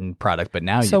a certain product, but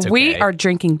now So it's okay. we are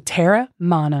drinking Terra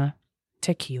Mana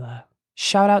tequila.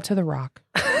 Shout out to The Rock.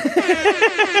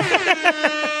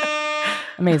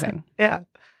 Amazing. Yeah.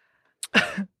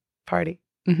 Party.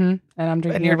 And I'm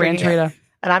drinking you're a drinking Rancherita.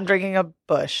 And I'm drinking a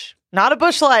Bush. Not a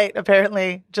Bush Light,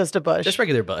 apparently. Just a Bush. Just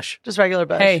regular Bush. Just regular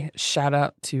Bush. Hey, shout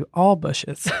out to all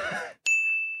bushes.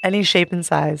 Any shape and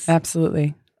size.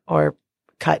 Absolutely. Or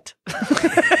cut.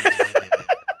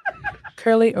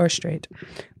 Curly or straight,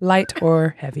 light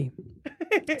or heavy.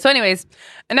 So anyways,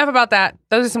 enough about that.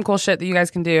 Those are some cool shit that you guys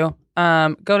can do.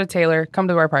 Go to Taylor, come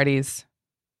to our parties.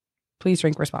 Please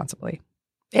drink responsibly.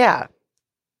 Yeah,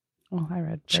 Oh, hi,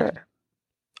 Red. sure.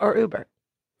 Or Uber.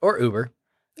 Or Uber.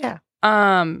 That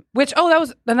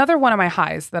was another one of my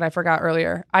highs that I forgot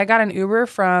earlier. I got an Uber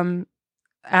from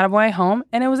Attaboy home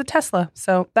and it was a Tesla.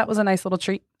 So that was a nice little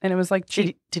treat. And it was like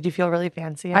cheap. Did you feel really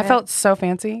fancy? in I it? felt so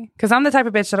fancy because I'm the type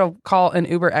of bitch that'll call an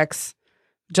Uber X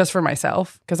just for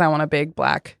myself because I want a big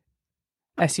black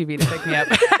SUV to pick me up.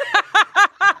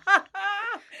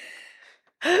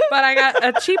 But I got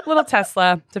a cheap little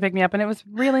Tesla to pick me up and it was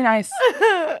really nice.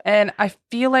 And I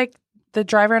feel like the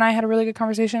driver and I had a really good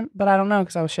conversation, but I don't know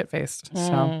because I was shit-faced.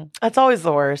 So That's always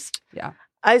the worst. Yeah.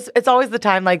 It's always the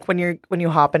time like when you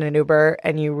hop in an Uber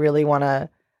and you really want to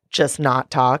just not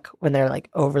talk when they're like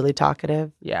overly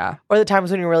talkative, yeah. or the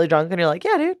times when you're really drunk and you're like,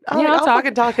 yeah, dude, I'll talk.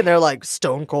 fucking talk, and they're like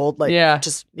stone cold, like Yeah.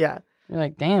 just yeah, You're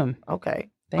like, damn. okay,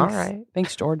 Thanks. all right.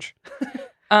 Thanks, George.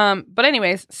 But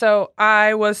anyways, so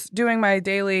I was doing my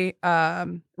daily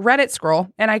Reddit scroll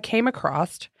and I came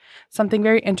across something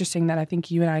very interesting that I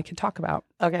think you and I could talk about.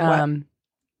 Okay, what?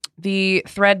 The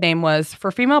thread name was,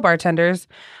 for female bartenders,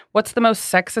 what's the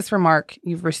most sexist remark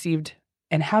you've received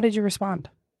and how did you respond?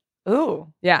 Ooh,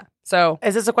 Yeah. So,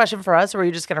 is this a question for us, or are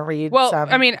you just gonna read? well, some?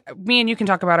 I mean, me and you can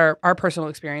talk about our personal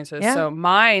experiences. Yeah. So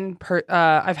mine,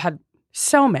 I've had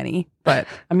so many, but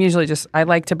I'm usually I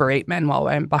like to berate men while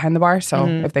I'm behind the bar. So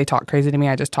Mhm. if they talk crazy to me,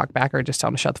 I just talk back or just tell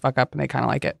them to shut the fuck up and they kind of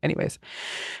like it. Anyways,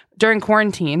 during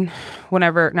quarantine,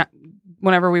 whenever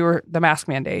we were the mask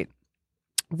mandate,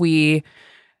 we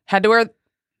had to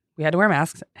wear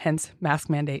masks, hence mask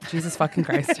mandate. Jesus fucking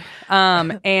Christ.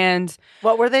 And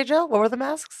what were they, Jill? What were the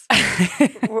masks?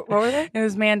 What were they? it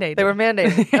was mandated. They were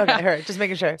mandated. Yeah. Okay, I heard. Just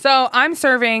making sure. So I'm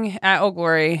serving at Old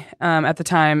Glory at the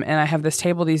time, and I have this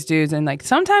table, these dudes, and like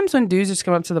sometimes when dudes just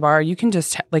come up to the bar, you can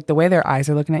just like the way their eyes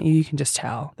are looking at you, you can just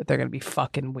tell that they're gonna be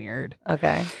fucking weird.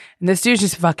 Okay. And this dude's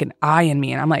just fucking eyeing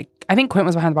me, and I'm like, I think Quint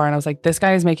was behind the bar, and I was like, this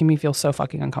guy is making me feel so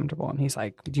fucking uncomfortable. And he's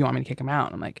like, do you want me to kick him out?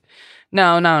 And I'm like,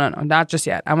 no, not just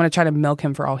yet. I'm gonna try to milk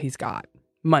him for all he's got,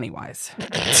 money wise.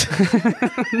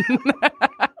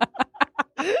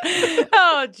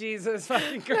 Oh Jesus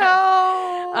fucking Christ.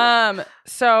 No.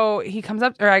 So he comes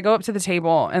up, or I go up to the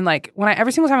table, and like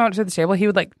every single time I went to the table, he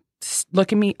would like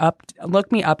look me up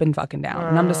and fucking down,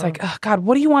 and I'm just like, oh God,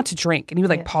 what do you want to drink? And he would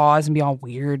like pause and be all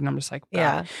weird, and I'm just like, God.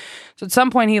 Yeah. So at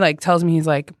some point, he like tells me, he's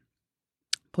like,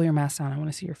 pull your mask down, I want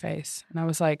to see your face, and I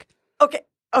was like,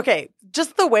 Okay.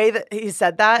 Just the way that he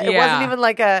said that, it Yeah. wasn't even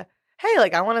like a, hey,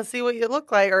 like I want to see what you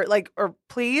look like, or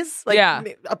please, like Yeah.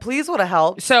 a please would have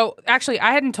helped. so actually,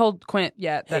 I hadn't told Quint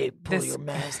yet that Hey, pull this. your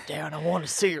mask down. I want to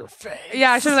see your face.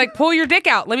 Yeah, I should have like, pull your dick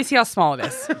out. Let me see how small it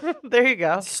is. There you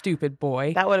go. Stupid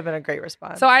boy. That would have been a great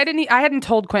response. So I hadn't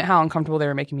told Quint how uncomfortable they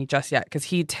were making me just yet, because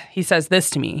he says this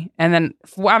to me, and then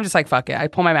I'm just like, fuck it. I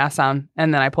pull my mask down,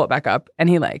 and then I pull it back up, and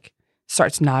he like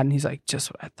starts nodding. He's like,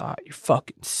 just what I thought. You're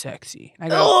fucking sexy. I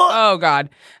go, oh God.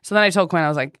 So then I told Quint, I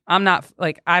was like, I'm not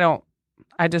like, I don't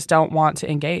I just don't want to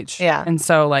engage. Yeah. And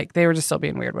so like they were just still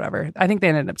being weird, whatever. I think they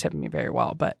ended up tipping me very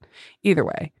well, but either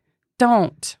way,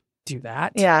 don't do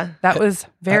that. Yeah. That was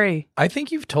very. I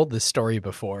think you've told this story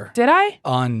before Did I?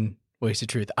 on Wasted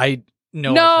Truth. I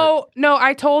know. No.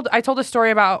 I told a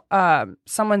story about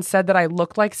someone said that I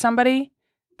looked like somebody,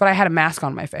 but I had a mask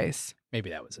on my face. Maybe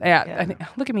that was it. Yeah. Yeah. I think,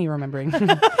 look at me remembering.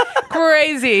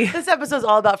 Crazy. This episode's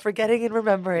all about forgetting and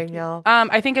remembering, y'all.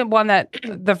 I think one that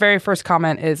the very first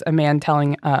comment is a man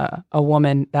telling a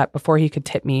woman that before he could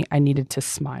tip me, I needed to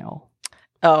smile.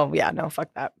 Oh, yeah. No, fuck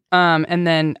that. And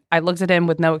then I looked at him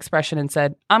with no expression and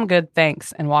said, I'm good,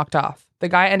 thanks, and walked off. The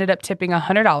guy ended up tipping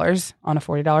 $100 on a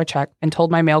 $40 check and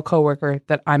told my male coworker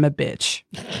that I'm a bitch.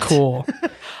 Cool.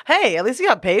 Hey, at least you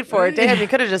got paid for it. Damn, you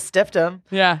could have just stiffed him.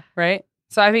 Yeah, right?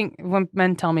 So I think when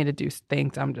men tell me to do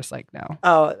things, I'm just like, no.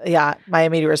 Oh, yeah. My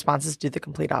immediate response is do the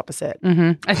complete opposite.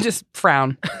 I just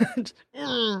frown.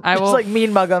 I will Just like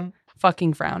mean mug him.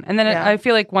 fucking frown. And then Yeah. I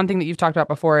feel like one thing that you've talked about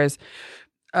before is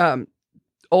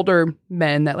older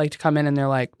men that like to come in and they're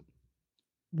like,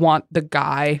 want the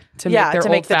guy to make their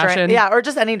old fashioned. drink. Yeah, or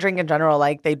just any drink in general.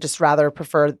 Like they just rather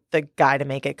prefer the guy to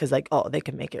make it because like, oh, they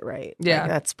can make it right. Yeah. Like,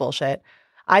 that's bullshit.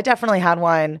 I definitely had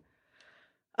one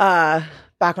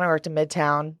back when I worked in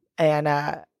Midtown, and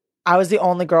I was the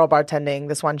only girl bartending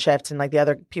this one shift, and like the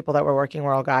other people that were working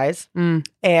were all guys. Mm.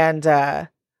 And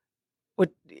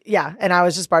and I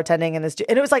was just bartending in this,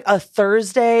 and it was like a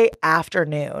Thursday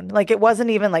afternoon. Like it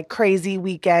wasn't even like crazy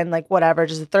weekend, like whatever,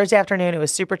 just a Thursday afternoon. It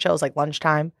was super chill. It was like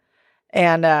lunchtime.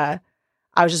 And I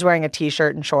was just wearing a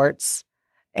t-shirt and shorts.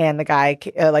 And the guy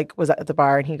like was at the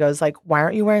bar and he goes like, why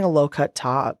aren't you wearing a low cut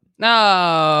top? No.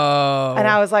 And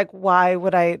I was like, why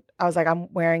would I was like,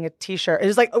 I'm wearing a t-shirt. It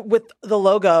was like with the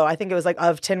logo, I think it was like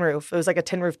of Tin Roof. It was like a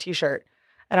Tin Roof t-shirt.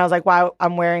 And I was like, why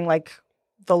I'm wearing like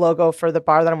the logo for the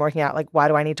bar that I'm working at. Like, why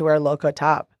do I need to wear a low cut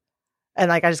top? And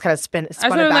like, I just kind of spun it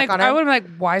back on him. I would have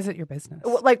been like, why is it your business?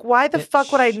 Like, why the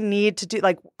fuck would I need to do,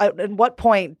 like, at what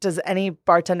point does any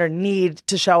bartender need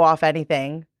to show off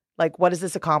anything? Like, what is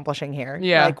this accomplishing here?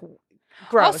 Yeah. Like,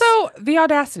 gross. Also, the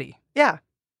audacity. Yeah.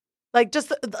 Like,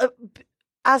 just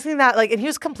asking that, like, and he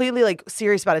was completely, like,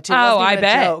 serious about it, too. It Oh, wasn't I even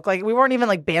bet. a joke. Like, we weren't even,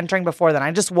 like, bantering before then.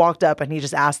 I just walked up and he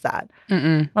just asked that.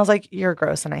 Mm-mm. I was like, you're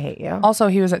gross and I hate you. Also,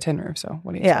 he was at Tin Roof, so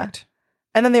what do you Yeah. expect?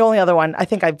 And then the only other one, I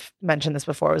think I've mentioned this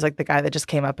before, was like the guy that just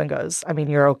came up and goes, I mean,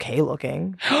 you're okay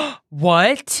looking.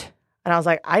 What? And I was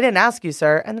like, I didn't ask you,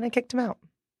 sir. And then I kicked him out.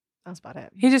 That was about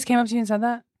it. He just came up to you and said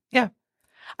that?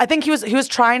 I think he was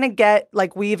trying to get,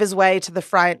 like, weave his way to the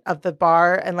front of the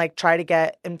bar and, like, try to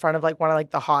get in front of, like, one of, like,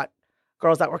 the hot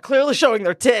girls that were clearly showing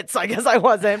their tits. I guess I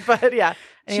wasn't, but yeah.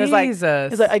 And he was like,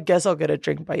 I guess I'll get a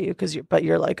drink by you but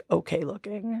you're, like, okay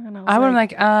looking. And I would have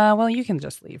like, well, you can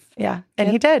just leave. yeah. And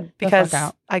he did because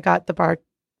out. I got the bar,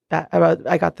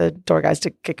 I got the door guys to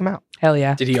kick him out. Hell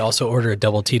yeah. Did he also order a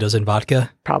double Tito's and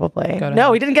vodka? Probably. Go to No,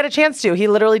 hell. he didn't get a chance to. He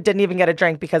literally didn't even get a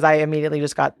drink because I immediately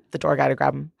just got the door guy to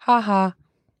grab him. Ha ha.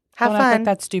 Have Don't act fun. like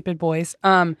that, stupid boys.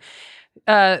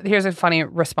 Here's a funny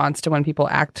response to when people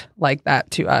act like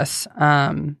that to us.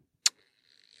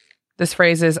 This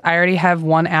phrase is, I already have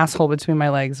one asshole between my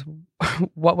legs.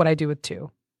 What would I do with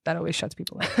two? That always shuts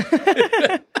people up.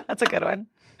 That's a good one.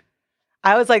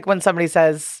 I always like when somebody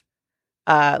says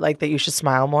like that you should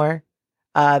smile more.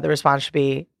 The response should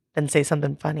be, then say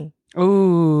something funny.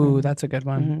 Ooh, Mhm. that's a good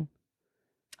one. Mhm.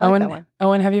 I like that one.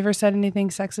 Owen, have you ever said anything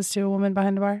sexist to a woman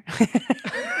behind a bar?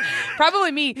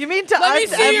 Probably me. You mean to Let me us?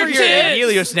 see your every tits. day? The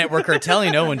Helios Network are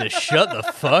telling Owen to shut the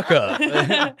fuck up.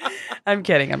 I'm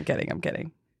kidding.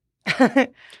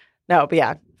 No, but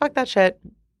yeah, fuck that shit.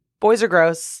 Boys are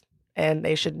gross, and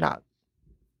they should not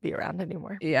be around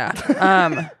anymore. Yeah.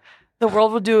 The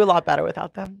world would do a lot better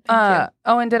without them. Thank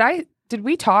Owen, did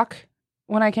we talk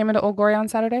when I came into Old Glory on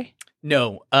Saturday?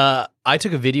 No, I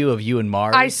took a video of you and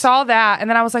Mars. I saw that, and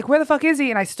then I was like, "Where the fuck is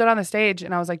he?" And I stood on the stage,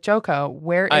 and I was like, "Joko,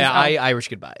 where is?" I Irish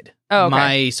goodbye'd. Oh, okay.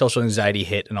 My social anxiety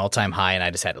hit an all-time high, and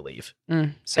I just had to leave.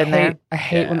 Been there. I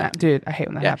hate when Yeah. that, dude. I hate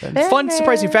when that happens. Been Fun, there.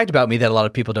 surprising fact about me that a lot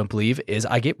of people don't believe is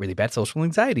I get really bad social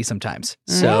anxiety sometimes.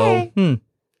 So,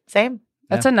 Same.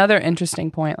 That's another interesting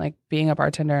point, like being a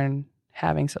bartender and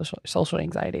having social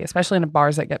anxiety, especially in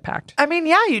bars that get packed. I mean,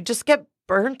 yeah, you just get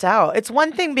burnt out. It's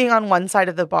one thing being on one side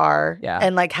of the bar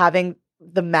and like having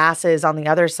the masses on the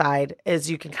other side is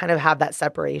you can kind of have that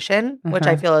separation, which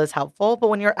I feel is helpful. But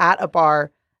when you're at a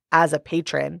bar as a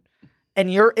patron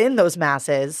and you're in those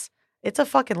masses, it's a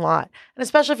fucking lot. And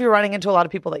especially if you're running into a lot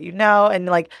of people that you know and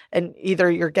like, and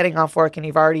either you're getting off work and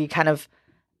you've already kind of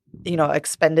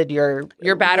expended your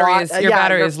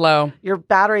battery is low. Your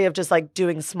battery of just like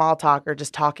doing small talk or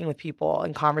just talking with people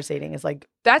and conversating is like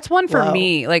that's one for low.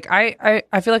 me. Like I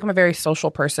feel like I'm a very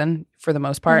social person for the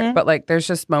most part, but like there's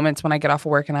just moments when I get off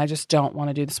of work and I just don't want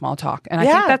to do the small talk. And I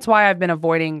think that's why I've been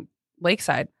avoiding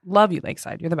Lakeside. Love you,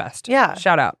 Lakeside. You're the best. Yeah.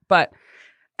 Shout out. But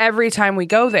every time we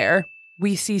go there,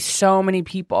 we see so many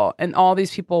people and all these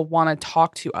people want to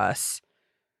talk to us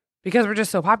because we're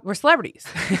just so popular. We're celebrities.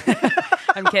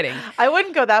 I'm kidding. I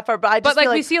wouldn't go that far, but I just feel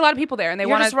like we see a lot of people there and they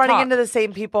want to just running into the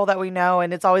same people that we know,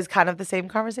 and it's always kind of the same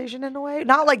conversation in a way.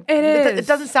 Not like it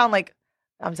doesn't sound like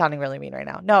I'm sounding really mean right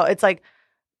now. No, it's like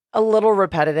a little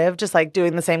repetitive, just like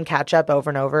doing the same catch up over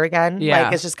and over again. Yeah.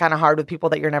 Like it's just kind of hard with people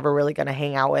that you're never really going to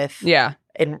hang out with. Yeah.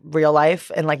 In real life,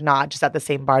 and like not just at the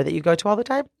same bar that you go to all the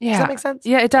time. Yeah. Does that make sense?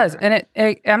 Yeah, it does. And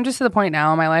I'm just to the point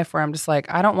now in my life where I'm just like,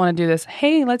 I don't want to do this.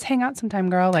 Hey, let's hang out sometime,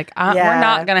 girl. Like, we're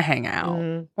not going to hang out.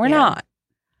 We're not.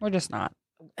 We're just not.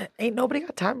 Ain't nobody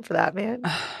got time for that, man.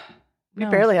 We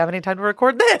No. barely have any time to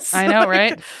record this. I know,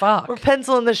 right? Fuck. We're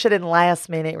penciling this shit in last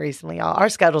minute recently, y'all. Our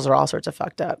schedules are all sorts of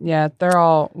fucked up. Yeah, they're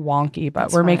all wonky, but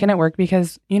That's we're fine. making it work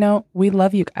because, we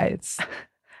love you guys.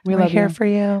 We're love here you. for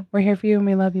you. We're here for you and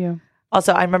we love you.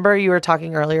 Also, I remember you were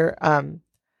talking earlier.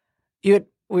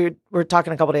 We were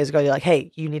talking a couple days ago. You're like, hey,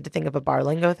 you need to think of a bar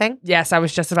lingo thing. Yes, I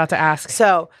was just about to ask.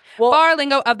 So, Bar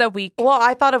lingo of the week. Well,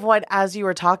 I thought of one as you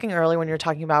were talking earlier when you were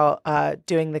talking about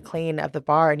doing the clean of the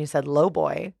bar, and you said low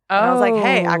boy. And I was like,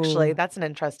 hey, actually, that's an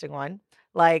interesting one.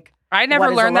 Like, I what never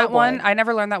is a learned low that one. boy? I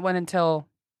never learned that one until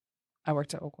I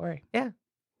worked at Old Quarry.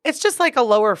 It's just like a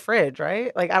lower fridge,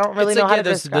 right? Like, I don't really know how to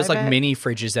describe there's like it. mini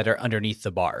fridges that are underneath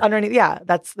the bar. Underneath, yeah,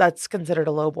 that's considered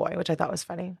a low boy, which I thought was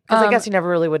funny because I guess you never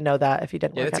really would know that if you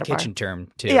didn't Yeah, work that's a at a kitchen term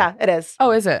too. bar. Yeah, it is. Oh,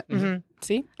 is it? Mm-hmm.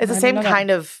 See? It's the same kind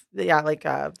of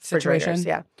Situation. refrigerators.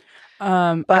 Yeah,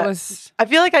 But I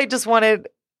feel like I just wanted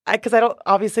because I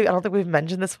don't think we've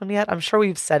mentioned this one yet. I'm sure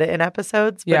we've said it in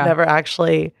episodes, but Yeah. never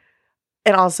actually.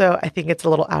 And also, I think it's a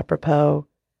little apropos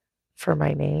for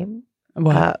my name.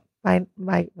 what?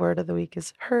 My word of the week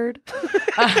is heard.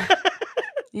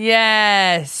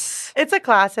 Yes. It's a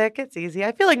classic. It's easy.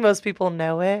 I feel like most people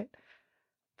know it.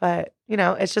 But,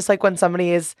 it's just like when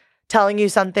somebody is telling you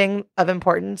something of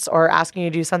importance or asking you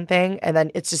to do something, and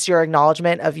then it's just your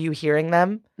acknowledgement of you hearing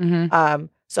them. Mm-hmm.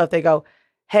 So if they go,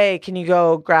 hey, can you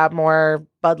go grab more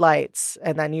Bud Lights?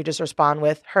 And then you just respond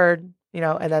with heard,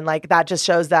 and then like that just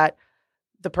shows that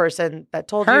the person that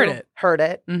told Heard you it. heard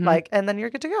it. Mhm. Like, and then you're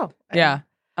good to go. And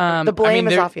Yeah. the blame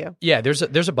is there- off you. Yeah, there's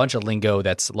a bunch of lingo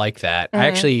that's like that. Mhm. I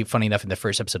actually, funny enough, in the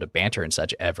first episode of Banter and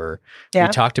Such ever, Yeah.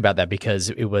 we talked about that because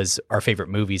it was our favorite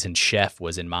movies and Chef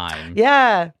was in mine.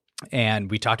 Yeah. And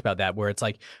we talked about that where it's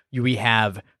like we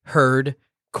have heard,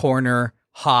 corner,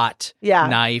 hot, Yeah.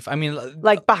 knife. I mean,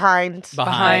 Like behind.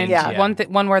 behind. yeah.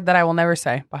 One word that I will never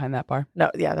say behind that bar.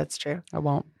 No, yeah, that's true. I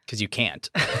won't. because you can't.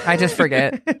 I just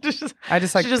forget. just, I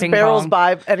just like she just ping barrels pong.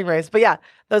 by. Anyways, but yeah,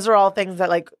 those are all things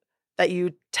that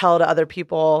you tell to other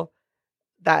people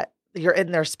that you're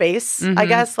in their space. I Mhm.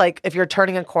 guess like if you're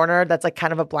turning a corner that's like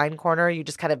kind of a blind corner, you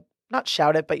just kind of not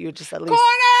shout it, but you just at least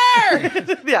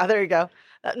Corner! yeah, there you go.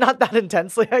 Not that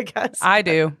intensely, I guess. I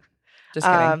do. Just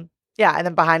kidding. Yeah, and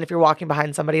then behind, if you're walking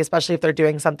behind somebody, especially if they're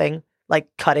doing something like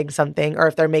cutting something or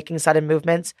if they're making sudden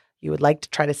movements, you would like to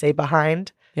try to say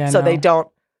behind Yeah, so they no. don't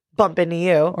bump into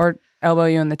you. Or elbow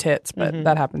you in the tits, but Mhm.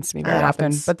 that happens to me very That often.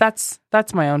 happens. But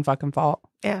that's my own fucking fault.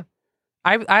 Yeah.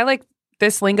 I like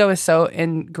this lingo is so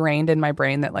ingrained in my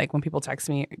brain that like when people text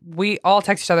me, we all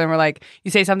text each other and we're like, you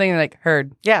say something and like,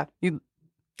 heard. Yeah.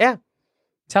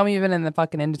 Tell me you've been in the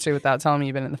fucking industry without telling me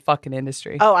you've been in the fucking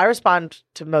industry. Oh, I respond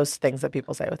to most things that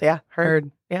people say with, yeah, heard.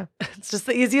 Yeah. It's just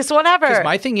the easiest one ever. Because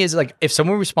my thing is like if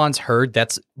someone responds heard,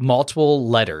 that's multiple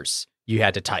letters you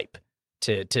had to type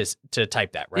to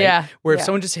type that, right? Yeah. Where if Yeah.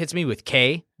 someone just hits me with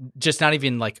K, just not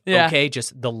even like Yeah. okay,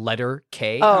 just the letter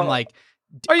K, Oh. I'm like,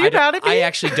 Are you mad at me? I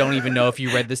actually don't even know if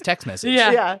you read this text message.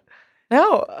 Yeah. Yeah.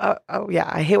 No. Oh, yeah.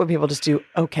 I hate when people just do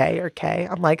okay or K.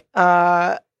 I'm like,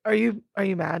 are you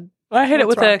mad? I hit it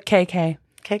What's with a KK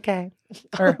KK.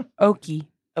 or Okie.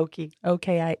 Okie.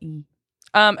 OKIE.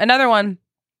 Another one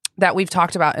that we've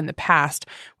talked about in the past,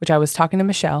 which I was talking to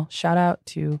Michelle. Shout out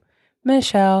to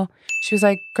Michelle. She was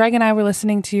like, Greg and I were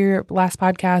listening to your last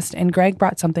podcast, and Greg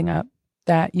brought something up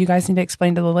that you guys need to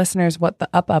explain to the listeners what the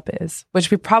up is, which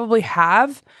we probably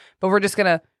have, but we're just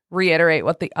gonna reiterate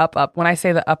what the up. When I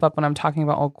say the up when I'm talking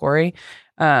about Old Glory,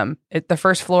 the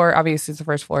first floor obviously is the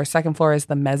first floor. Second floor is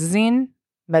the mezzanine.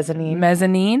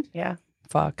 Mezzanine. Yeah.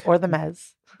 Fuck. Or the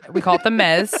mez. We call it the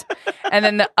mez. And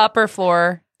then the upper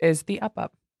floor is the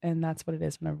up. And that's what it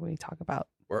is whenever we talk about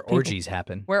Where orgies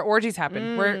happen. Where orgies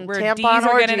happen. Where tampon D's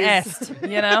are getting orgies. S,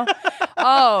 you know?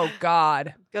 Oh,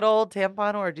 God. Good old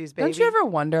tampon orgies, baby. Don't you ever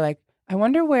wonder, like, I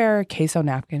wonder where Queso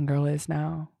Napkin Girl is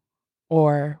now?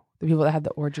 Or the people that had the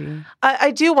orgy?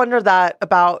 I do wonder that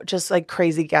about just like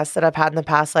crazy guests that I've had in the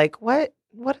past. Like, what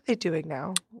are they doing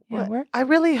now? Yeah, What- I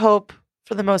really hope,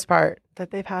 for the most part,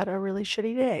 that they've had a really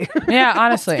shitty day. Yeah,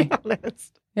 honestly. Let's be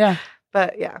honest. Yeah.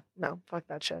 But yeah, no, fuck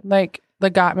that shit. Like,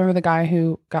 remember the guy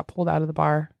who got pulled out of the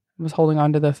bar and was holding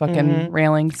onto the fucking Mhm.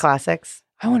 railings? Classics.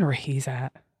 I wonder where he's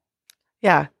at.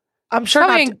 Yeah, I'm sure.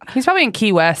 He's probably in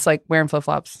Key West, like wearing flip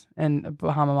flops and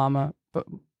Bahama Mama. But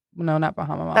no, not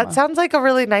Bahama Mama. That sounds like a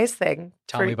really nice thing.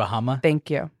 Tommy Bahama. Thank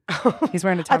you. He's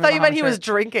wearing a I Tommy thought you meant Bahama he was shirt.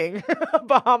 drinking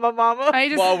Bahama Mama I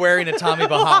just While wearing a Tommy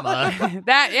Bahama.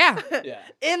 that yeah. Yeah.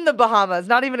 in the Bahamas,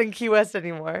 not even in Key West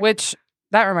anymore. Which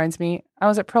that reminds me, I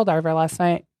was at Pearl Diver last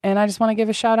night, and I just want to give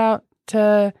a shout out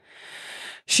to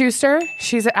Schuster.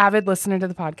 She's an avid listener to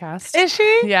the podcast. Is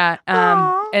she? Yeah.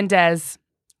 Aw. And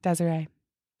Desiree.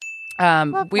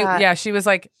 Love that. Yeah, she was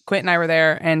like, Quint and I were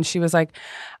there, and she was like,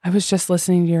 I was just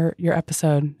listening to your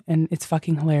episode, and it's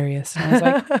fucking hilarious. And I was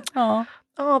like, oh,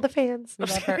 Oh, the fans. we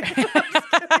love her.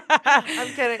 I'm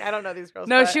kidding. I don't know these girls.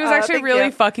 No, but, she was actually thank really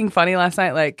you. fucking funny last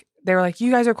night. Like, they were like, you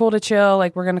guys are cool to chill.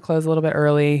 Like, we're going to close a little bit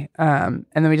early. And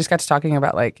then we just got to talking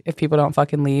about, like, if people don't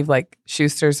fucking leave, like,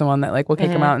 Schuster's the one that, like, will kick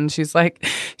them out. And she's like,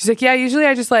 yeah, usually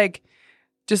I just like,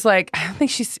 I don't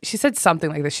think she said something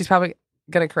like this. She's probably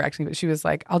going to correct me, but she was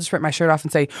like, I'll just rip my shirt off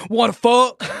and say, wanna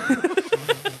fuck?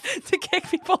 To kick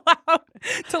people out,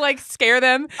 to like scare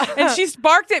them. And she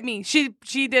barked at me. She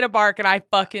did a bark and I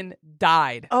fucking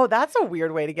died. Oh, that's a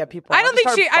weird way to get people. I out, don't to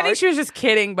think start I think she was just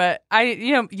kidding, but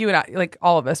you and I, like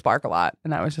all of us bark a lot.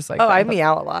 And I was just like, Oh, I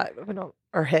meow a lot. We don't,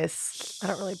 or hiss. I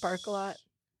don't really bark a lot.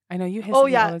 I know you hiss Oh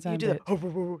at me all yeah, the time, you do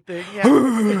bitch. the thing.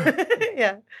 Yeah.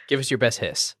 Yeah. Give us your best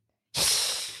hiss.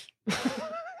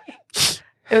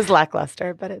 It was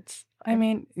lackluster, but it's. I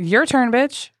mean, your turn,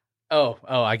 bitch. Oh,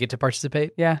 I get to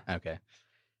participate? Yeah. Okay.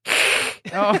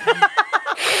 Oh.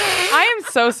 I am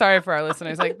so sorry for our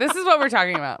listeners. Like, this is what we're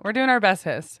talking about. We're doing our best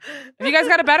hiss. If you guys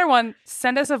got a better one,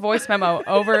 send us a voice memo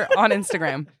over on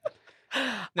Instagram.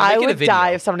 No, I make it a would video. die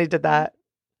if somebody did that.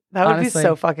 That would Honestly, be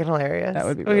so fucking hilarious. that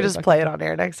would be We really could just fucking play it on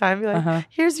air next time. Be like, Uh-huh.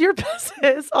 here's your best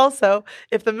hiss. Also,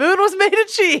 if the moon was made of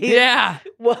cheese, Yeah.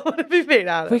 what would it be made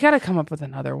out of? We got to come up with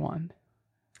another one.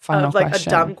 Final like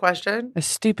question. a dumb question. A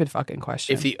stupid fucking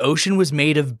question. If the ocean was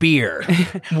made of beer,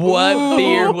 what Ooh.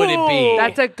 beer would it be?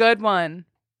 That's a good one.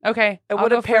 Okay. It I'll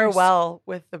would go pair first. well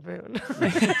with the moon.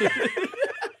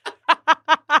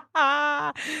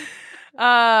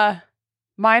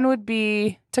 Mine would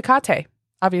be Tecate,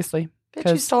 obviously. Bitch, you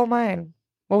 'Cause- stole mine.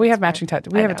 Well, we have That's matching tattoo.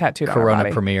 We I have a know. tattooed on our Corona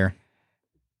body. Premier.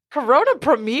 Corona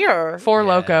Premier. For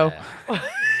Loco. Yeah.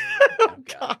 Oh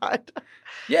God.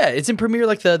 Yeah, it's in Premier,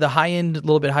 like the high end, a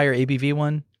little bit higher ABV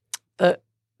one.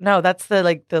 No, that's the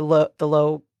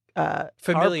low.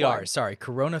 Familiar, carb one. sorry,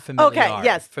 Corona Familiar. Okay,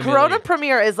 yes. Familiar. Corona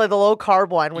Premier is like the low carb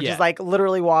one, which Yeah. is like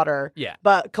literally water. Yeah.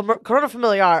 But Corona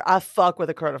Familiar, I fuck with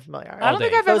a Corona Familiar. I don't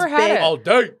think day. I've ever Those had big- it. All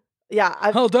day.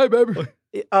 Yeah, All day, baby.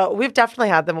 we've definitely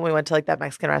had them when we went to like that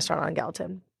Mexican restaurant on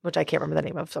Gallatin, which I can't remember the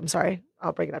name of. So I'm sorry.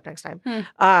 I'll bring it up next time.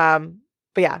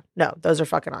 But yeah, no, those are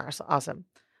fucking awesome.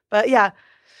 But yeah,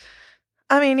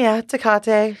 I mean, yeah,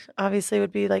 Tecate obviously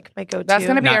would be like my go-to. That's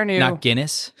gonna be Not, our new. not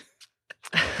Guinness.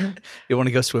 You want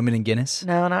to go swimming in Guinness?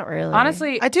 No, not really.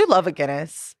 Honestly- I do love a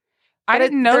Guinness. I but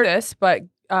didn't know they're- this, but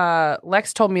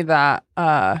Lex told me that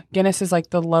Guinness is like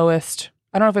the lowest.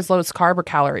 I don't know if it's lowest carb or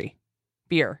calorie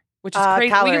beer, which is crazy. We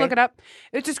calorie. can look it up.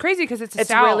 It's just crazy because it's a It's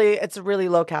stout, really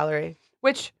low calorie.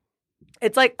 which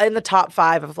It's like in the top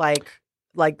 5 of like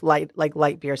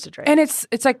light beers to drink. and it's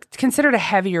like considered a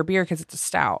heavier beer because it's a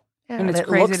stout. yeah, and it's it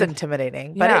crazy looks to-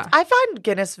 intimidating. But Yeah. I find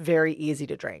Guinness very easy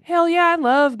to drink. Hell yeah, I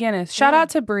love Guinness. Shout Yeah. out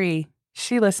to Bree.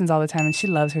 She listens all the time and she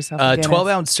loves herself. a Guinness.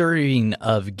 12-ounce serving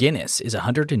of Guinness is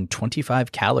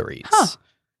 125 calories. Huh.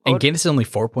 And Oh. Guinness is only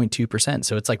 4.2%,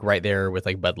 so it's like right there with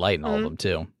like Bud Light and all of them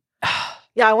too.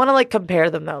 Yeah, I want to like compare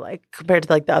them though, like compared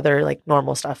to like the other like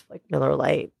normal stuff like Miller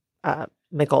Lite,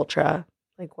 Mick Ultra.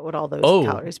 Like what would all those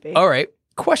calories be? All right.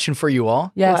 Question for you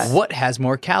all. Yes. What has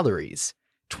more calories?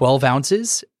 12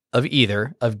 ounces of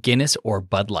either of Guinness or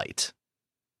Bud Light?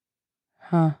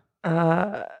 Huh.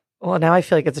 Well, now I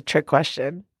feel like it's a trick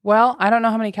question. Well, I don't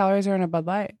know how many calories are in a Bud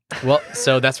Light. Well,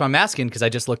 so that's why I'm asking because I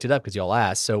just looked it up because y'all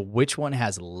asked. So which one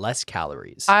has less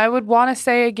calories? I would want to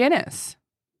say a Guinness.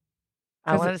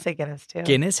 I Is wanted it- to say Guinness too.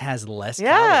 Guinness has less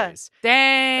Yeah. calories.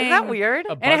 Dang. Isn't that weird?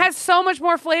 A And it Bud- has so much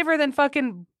more flavor than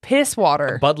fucking piss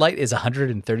water. Bud Light is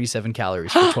 137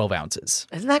 calories for 12 ounces.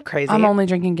 Isn't that crazy? I'm only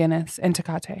drinking Guinness and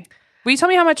Tecate. Will you tell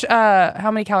me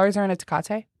how many calories are in a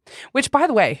Tecate? Which, by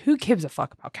the way, who gives a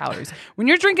fuck about calories? When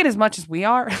you're drinking as much as we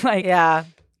are, like Yeah.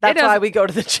 That's why we go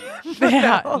to the gym.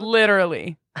 yeah,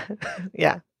 literally.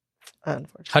 Yeah.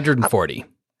 Unfortunately. 140.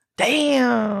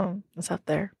 Damn. It's up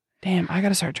there. Damn, I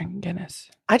gotta start drinking Guinness.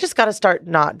 I just got to start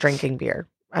not drinking beer.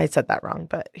 I said that wrong,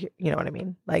 but you know what I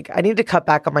mean. Like, I need to cut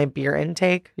back on my beer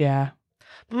intake. Yeah.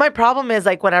 But my problem is,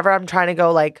 like, whenever I'm trying to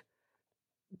go, like,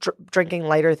 drinking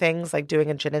lighter things, like doing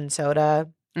a gin and soda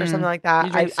or something like that,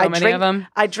 You drink so many of them.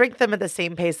 I drink them at the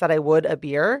same pace that I would a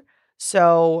beer.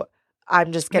 So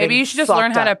I'm just getting Maybe you should just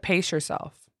learn how to pace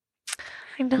yourself.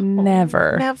 I know.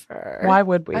 Never. Never. Why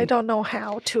would we? I don't know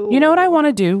how to. You know what I want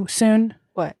to do soon?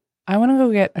 What? I want to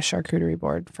go get a charcuterie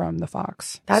board from the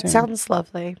Fox. That soon. sounds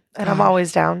lovely. And I'm God.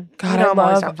 always down. God, You know I'm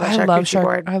always down for a I love charcuterie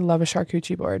board. I love a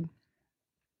charcuterie board.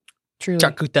 Truly.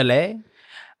 Charcuterie.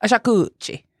 A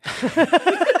charcuterie.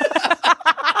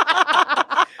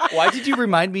 Why did you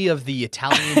remind me of the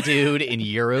Italian dude in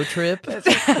Eurotrip?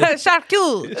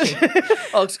 Charcuterie.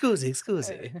 Oh, excuse.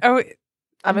 Oh,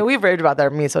 I mean, we've raved about their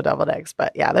miso deviled eggs,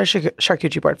 but yeah, they're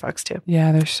charcuterie board fucks too.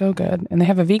 yeah, they're so good. And they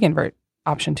have a vegan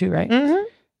option too, right? Mm-hmm.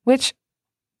 Which,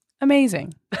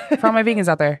 amazing. For all my vegans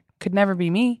out there, could never be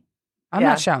me. I'm Yeah.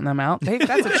 not shouting them out.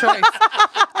 That's a choice.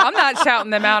 I'm not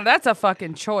shouting them out. That's a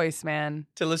fucking choice, man.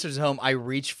 To listeners at home, I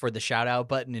reached for the shout out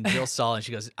button and Jill saw and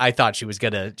she goes, I thought she was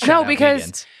going to shout No, out because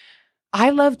vegans. I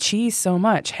love cheese so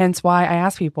much. Hence why I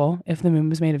ask people if the moon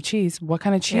was made of cheese, what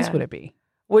kind of cheese Yeah. would it be?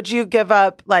 Would you give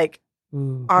up, like,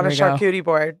 Ooh, on a here we go. charcuterie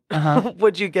board, Uh-huh.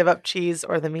 would you give up cheese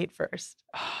or the meat first?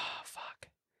 Oh, fuck.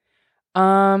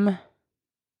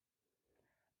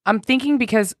 I'm thinking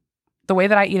because the way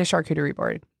that I eat a charcuterie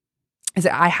board is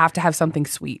that I have to have something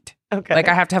sweet. Okay. Like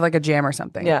I have to have like a jam or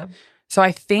something. yeah. So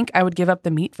I think I would give up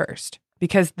the meat first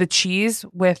because the cheese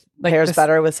with like Pairs this-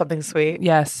 better with something sweet.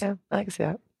 Yes. Yeah, I can see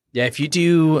that. Yeah, if you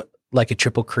do like a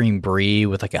triple cream brie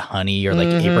with like a honey or like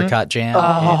Mhm. apricot jam. Oh.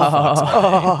 it fucks up.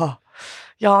 Oh,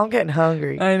 y'all, I'm getting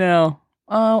hungry. I know.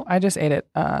 Oh, I just ate it.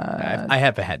 I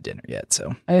haven't had dinner yet,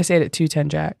 so. I just ate it 210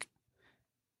 Jack.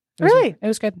 Really? It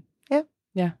was good. Yeah.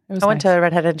 Yeah. It was I went nice. to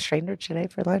Redheaded Stranger today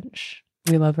for lunch.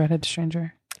 We love Redhead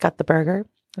Stranger. Got the burger.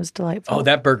 It was delightful. Oh,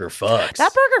 that burger fucks.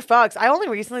 That burger fucks. I only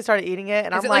recently started eating it,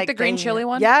 and Is I'm it like like the green dang. chili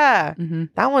one? Yeah, Mm-hmm.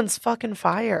 that one's fucking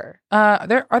fire. Are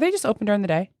they just open during the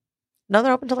day? No,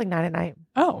 they're open till like 9 at night.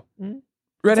 Oh. Mhm.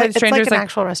 Redhead It's Stranger's like an like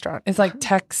actual restaurant. it's like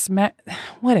Tex-Mex.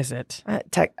 What is it?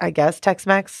 I guess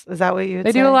Tex-Mex. Is that what you?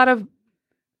 They do a lot of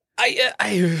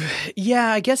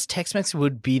I guess Tex-Mex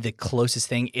would be the closest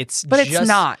thing. It's it's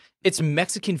not. It's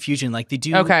Mexican fusion. Like they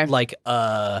do Okay. like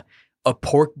a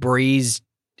pork braised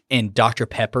and Dr.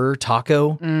 Pepper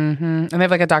taco. Mm-hmm. And they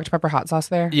have like a Dr. Pepper hot sauce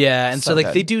there. Yeah, and so, So like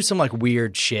good. they do some like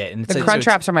weird shit. And The so Crunch it's-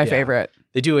 Wraps are my yeah. favorite.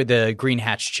 They do the green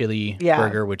hatch chili Yeah.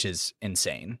 burger, which is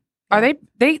insane. Are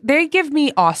they give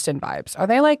me Austin vibes. Are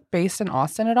they like based in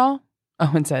Austin at all?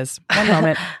 Owen says. One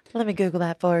moment. Let me Google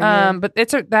that for you. But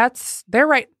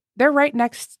they're right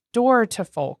next door to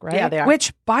Folk, right? Yeah, they are.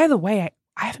 Which, by the way,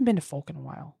 I haven't been to Folk in a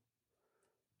while.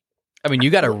 I mean, you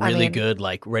got a I really mean- good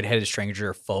like Redheaded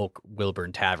Stranger Folk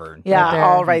Wilburn Tavern. yeah, right there.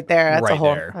 all right there. That's Right a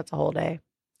whole. there. That's a whole day.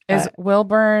 Is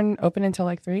Wilburn open until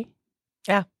like 3?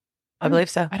 I believe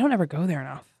so. I don't ever go there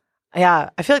enough.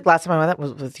 Yeah, I feel like last time I went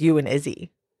was with you and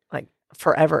Izzy, like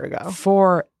forever ago.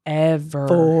 Forever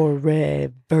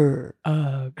Forever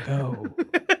ago.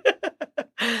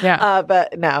 Yeah.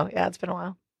 but no, yeah, it's been a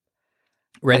while.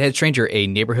 Redhead Stranger, a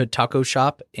neighborhood taco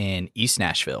shop in East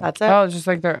Nashville. That's it. Oh, it's just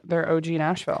like their OG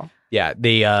Nashville. Yeah,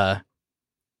 they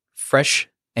fresh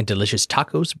and delicious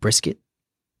tacos, brisket,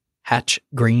 hatch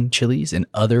green chilies, and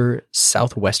other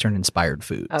southwestern inspired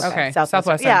foods. Okay, Southwest.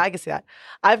 Southwestern. Yeah, I can see that.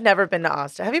 I've never been to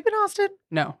Austin. Have you been to Austin?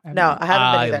 No. No, I haven't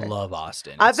I been either. love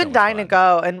Austin. I've It's so been much dying to fun.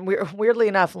 go, and weirdly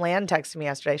enough, Lan texted me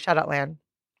yesterday. Shout out Lan.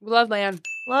 We love Land.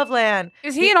 Love Lan.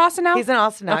 Is he in Austin now? He's in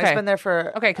Austin now. Okay. He's been there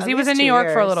for Okay, 'cause at he was least in New 2 York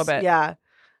for a years. little bit. Yeah,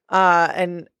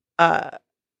 and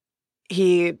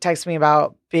he texted me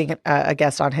about being a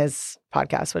guest on his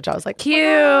podcast, which I was like, Cute.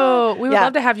 We would Yeah.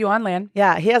 love to have you on, Land.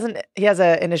 yeah, he has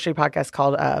an industry podcast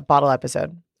called Bottle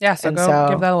Episode. Yeah, so And go so-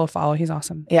 give that a little follow. He's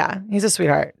awesome. Yeah, he's a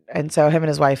sweetheart. And so him and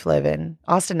his wife live in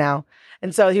Austin now.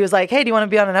 And so he was like, hey, do you want to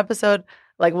be on an episode?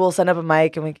 Like, we'll send up a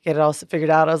mic and we can get it all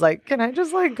figured out. I was like, can I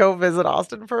just like go visit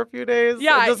Austin for a few days?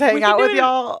 Yeah, and just we hang could out do with it-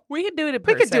 y'all. We could do it in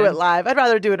We person. could do it live. I'd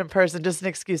rather do it in person, just an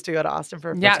excuse to go to Austin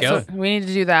for a few Yeah, days. Let's so we need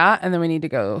to do that, and then we need to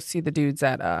go see the dudes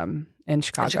at in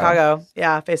Chicago. In Chicago.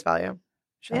 Yeah, face value.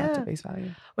 Shout out to Yeah. Face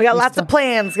Value. We got We lots still- of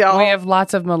plans, y'all. We have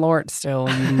lots of Malort still,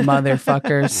 you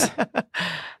motherfuckers.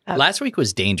 Last week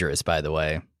was dangerous, by the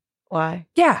way. Why?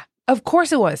 Yeah, of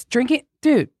course it was. Drinking,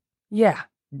 dude. Yeah.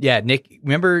 Yeah, Nick,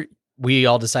 remember we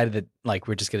all decided that like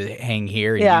we're just gonna hang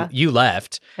here. And Yeah. you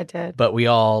left, I did. but we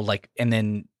all like, and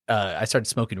then I started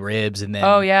smoking ribs, and then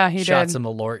Oh yeah, he shots did. of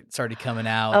Malort started coming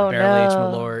out. Oh, barrel aged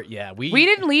no. Malort. Yeah, we We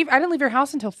didn't leave. I didn't leave your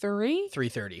house until 3.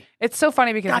 3:30. It's so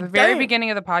funny because God at the very damn. beginning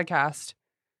of the podcast,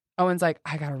 Owen's like,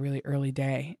 I got a really early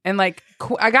day. And like,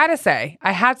 I gotta say,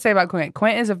 I had to say about Quint.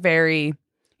 Quint is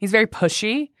he's very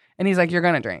pushy. And he's like, you're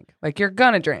gonna drink. Like, you're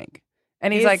gonna drink.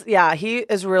 And he's like, yeah, he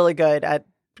is really good at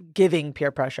giving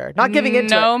peer pressure. Not giving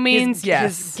into No it. means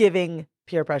yes. He's giving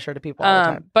peer pressure to people all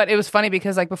the time. but it was funny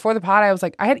because like before the pod, I was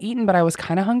like, I had eaten, but I was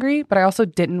kind of hungry, but I also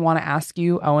didn't want to ask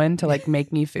you, Owen, to like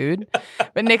make me food.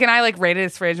 But Nick and I like raided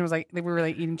his fridge and was like, we were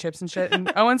like eating chips and shit.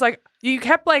 And Owen's like, you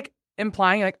kept like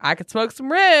implying like I could smoke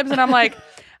some ribs. And I'm like,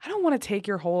 I don't want to take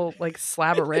your whole like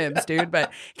slab of ribs, dude.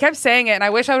 But he kept saying it. And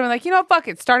I wish I would have been like, you know, fuck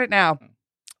it, start it now.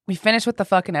 We finished with the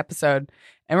fucking episode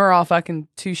and we're all fucking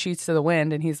 2 sheets to the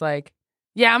wind. And he's like,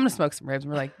 yeah, I'm going to smoke some ribs.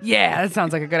 And we're like, yeah, that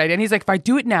sounds like a good idea. And he's like, if I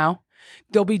do it now,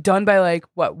 they'll be done by like,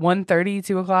 what, 1:30,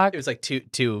 2 o'clock? It was like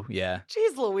two. Yeah.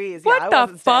 Jeez Louise. What yeah, I the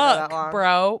wasn't staying there that fuck, long.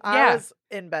 bro? I Yeah. was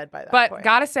in bed by that But point.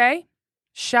 gotta say,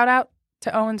 shout out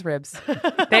to Owen's ribs.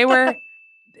 They were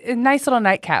a nice little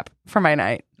nightcap for my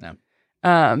night. Yeah.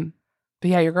 But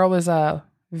yeah, your girl was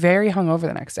very hungover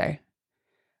the next day.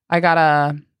 I got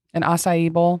an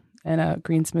acai bowl and a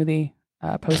green smoothie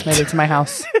postmated to my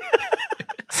house.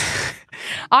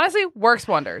 Honestly, works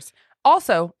wonders.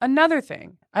 Also, another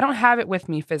thing, I don't have it with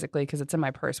me physically because it's in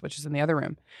my purse, which is in the other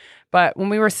room. But when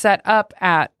we were set up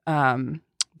at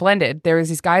Blended, there was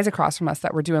these guys across from us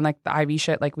that were doing like the IV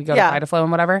shit, like we go Yeah. to VitaFlow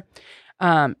and whatever.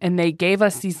 And they gave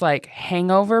us these like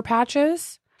hangover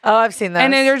patches. Oh, I've seen those.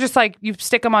 And then they're just like, you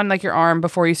stick them on like your arm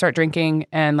before you start drinking.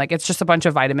 And like, it's just a bunch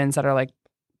of vitamins that are like,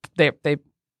 they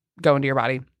go into your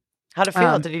body. How'd it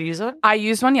feel? Did you use one? I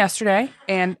used one yesterday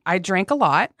and I drank a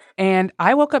lot. And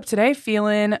I woke up today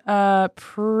feeling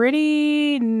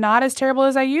pretty not as terrible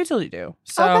as I usually do.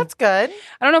 So Oh, that's good.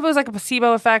 I don't know if it was like a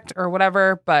placebo effect or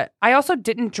whatever, but I also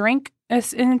didn't drink an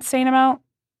insane amount.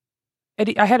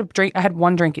 I had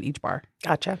 1 drink at each bar,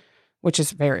 Gotcha. which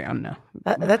is very unknown.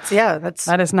 That's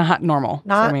That is not normal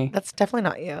not. for me. That's definitely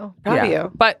not you. Proud of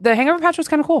you. But the hangover patch was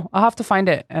kind of cool. I'll have to find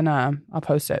it and I'll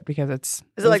post it because Is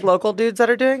it like local dudes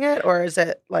that are doing it, or is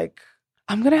it like?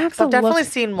 I'm gonna have to I've definitely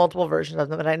look. seen multiple versions of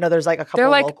them, and I know there's like a couple. They're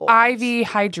like local ones. IV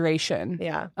hydration.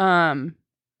 Yeah.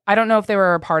 I don't know if they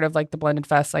were a part of like the Blended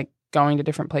Fest, like going to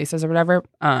different places or whatever.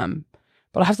 But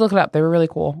I'll have to look it up. They were really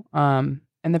cool. And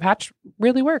the patch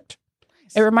really worked.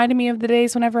 It reminded me of the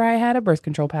days whenever I had a birth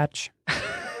control patch.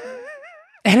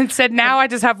 And it said, now I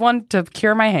just have one to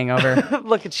cure my hangover.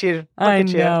 Look at you. Look I at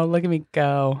you. know. Look at me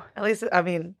go. At least, I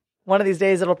mean, one of these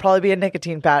days it'll probably be a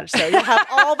nicotine patch. So you'll have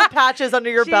all the patches under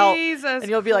your belt, Jesus and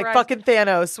you'll be like Christ. fucking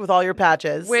Thanos with all your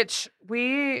patches. Which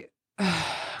we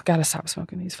gotta stop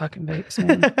smoking these fucking vapes,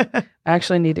 man. I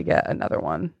actually need to get another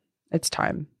one. It's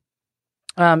time.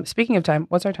 Speaking of time,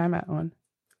 what's our time at, Owen?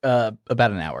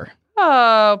 About an hour.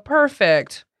 Oh,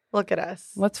 perfect. Look at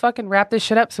us. Let's fucking wrap this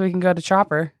shit up so we can go to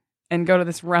Chopper and go to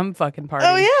this rum fucking party.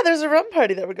 Oh yeah, there's a rum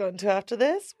party that we're going to after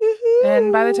this. Woohoo!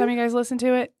 And by the time you guys listen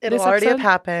to it, it'll this already have episode,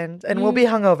 happened, and we'll be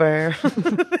hungover.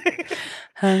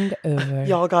 hungover.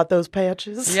 Y'all got those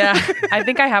patches? Yeah, I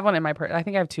think I have one in my purse. I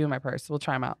think I have 2 in my purse. We'll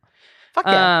try them out. Fuck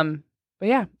yeah. But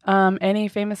yeah, any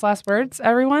famous last words,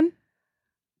 everyone?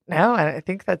 No, I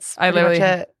think that's I pretty much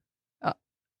literally- it.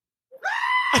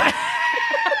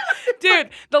 Dude,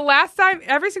 the last time,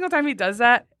 every single time he does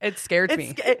that, it scares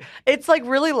me. It's like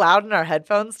really loud in our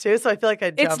headphones too, so I feel like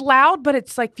I It's loud, but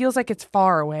it's like feels like it's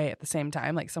far away at the same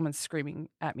time, like someone's screaming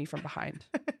at me from behind.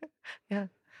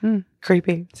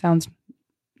 creepy. Sounds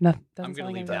nothing. I'm gonna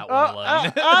leave that. that one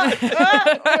alone.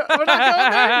 We're not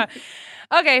going there.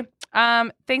 Okay.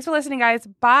 Thanks for listening, guys.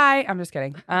 Bye. I'm just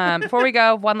kidding. Before we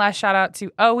go, one last shout out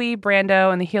to Owie,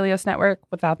 Brando, and the Helios Network.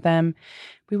 Without them,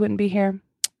 we wouldn't be here.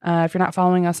 If you're not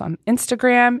following us on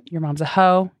Instagram, your mom's a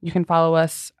hoe. You can follow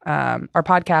us, our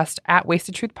podcast at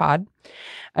Wasted Truth Pod.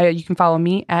 You can follow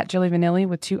me at Jilly Vanilli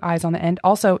with 2 eyes on the end.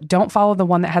 Also, don't follow the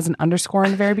one that has an underscore in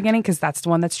the very beginning because that's the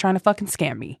one that's trying to fucking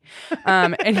scam me.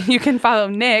 And you can follow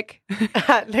Nick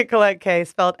At Nicolette K,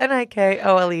 spelled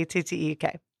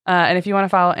Nikoletteek. and if you want to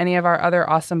follow any of our other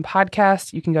awesome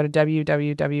podcasts, you can go to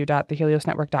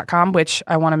www.theheliosnetwork.com, which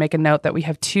I want to make a note that we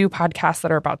have 2 podcasts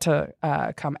that are about to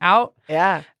come out.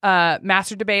 Yeah.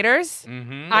 Master Debaters.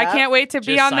 Mm-hmm. I can't wait to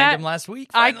be on that. Him last week.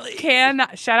 I Finally. can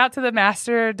shout out to the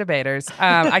Master Debaters.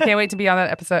 I can't wait to be on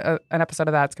that episode. An episode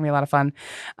of that. It's gonna be a lot of fun.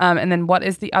 And then what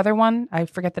is the other one? I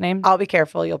forget the name. I'll be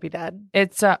careful, you'll be dead.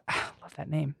 It's I love that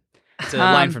name. It's a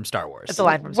line from Star Wars. It's a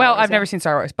line from Star Well, Wars. I've never seen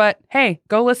Star Wars, but hey,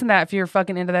 go listen to that if you're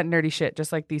fucking into that nerdy shit,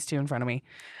 just like these two in front of me.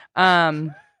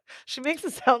 She makes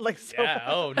it sound like so. Yeah.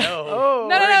 Oh no. Oh.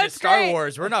 No, We're into it's Star great.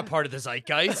 Wars. We're not part of the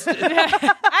zeitgeist. I don't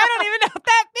even know what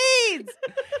that means.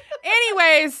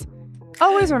 Anyways,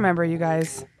 always remember, you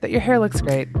guys, that your hair looks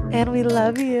great. And we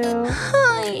love you.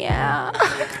 Oh, yeah.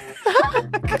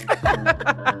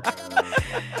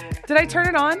 Did I turn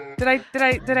it on? Did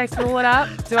I fuel it up?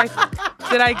 Did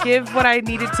I give what I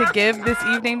needed to give this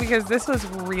evening? Because this was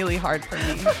really hard for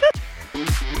me.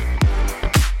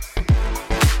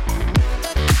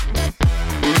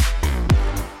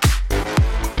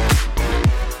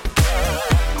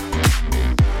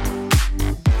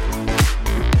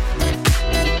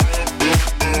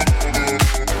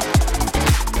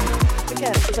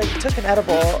 Again, it's like took an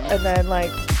edible and then like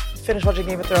finished watching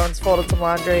Game of Thrones, folded some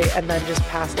laundry, and then just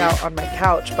passed out on my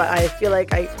couch. But I feel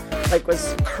like I like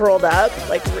was curled up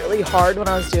like really hard when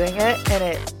I was doing it, and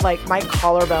it like my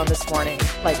collarbone this morning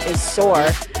like is sore.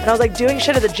 And I was like doing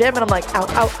shit at the gym, and I'm like, ow,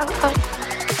 ow, ow, ow.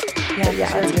 Yeah,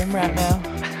 At the gym right now.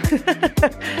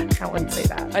 I wouldn't say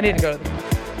that. I need to go to the.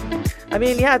 I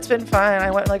mean, yeah, it's been fun.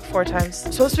 I went like 4 times.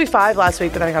 Supposed to be 5 last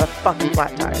week, but then I got a fucking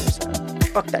flat tire. So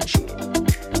fuck that shit.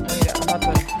 I'm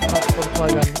about to pull the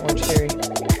plug on Orange Theory.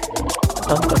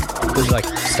 Did you like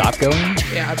stop going?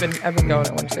 Yeah, I've been going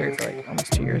to Orange Theory for like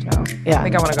almost 2 years now. Yeah. I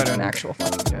think I want to go to an actual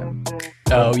fucking gym.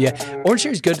 Oh yeah, Orange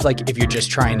Theory is good. Like if you're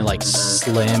just trying to like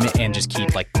slim and just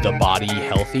keep like the body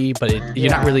healthy, but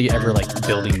you're not really ever like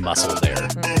building muscle there.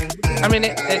 I mean,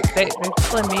 they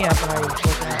slim me up when I was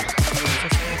working out.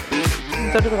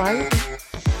 Go to the library.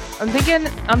 I'm thinking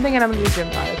I'm gonna do Gym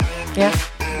 5. Yeah.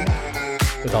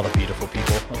 With all the beautiful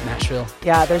people of Nashville.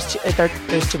 Yeah, there's too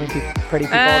many pretty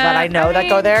people that I know that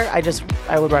go there.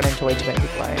 I would run into way too many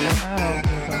people I know. I don't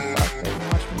give a fuck. They can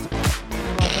watch me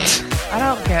squat. I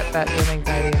don't get that gym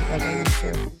anxiety like I used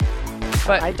to.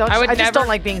 But I just don't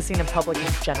like being seen in public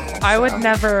in general. I would so.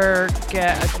 never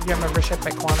get a gym membership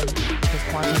at Quantum because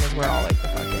Quantum is where all like the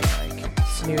fucking like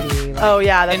snooty. Like, Oh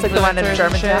yeah, that's like the one in influencers and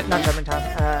Germantown, shit. not Germantown.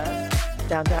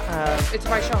 Downtown. It's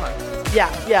by Sean. Yeah.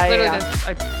 Literally,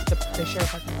 they share a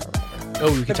fucking car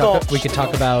or whatever. Oh, we could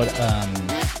talk about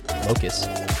Locust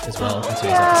as well. In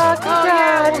today's episode.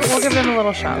 Congrats. We'll give them a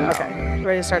little shout out. Okay,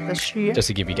 ready to start this shit? Just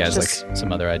to give you guys like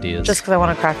some other ideas. Just because I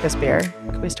want to crack this beer.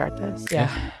 Can we start this? Yeah.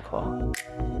 Cool.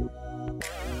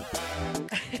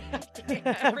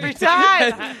 Every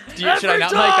time. should I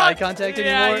not make eye contact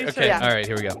Yeah, anymore? you should. Okay. Yeah. All right.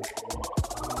 Here we go.